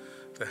opened,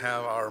 to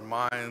have our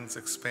minds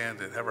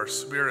expanded, have our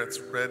spirits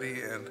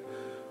ready and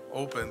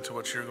open to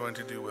what you're going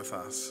to do with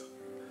us.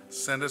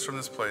 Send us from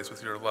this place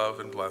with your love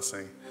and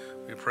blessing.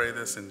 We pray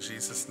this in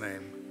Jesus'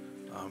 name.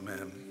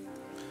 Amen.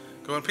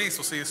 Go in peace.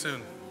 We'll see you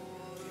soon.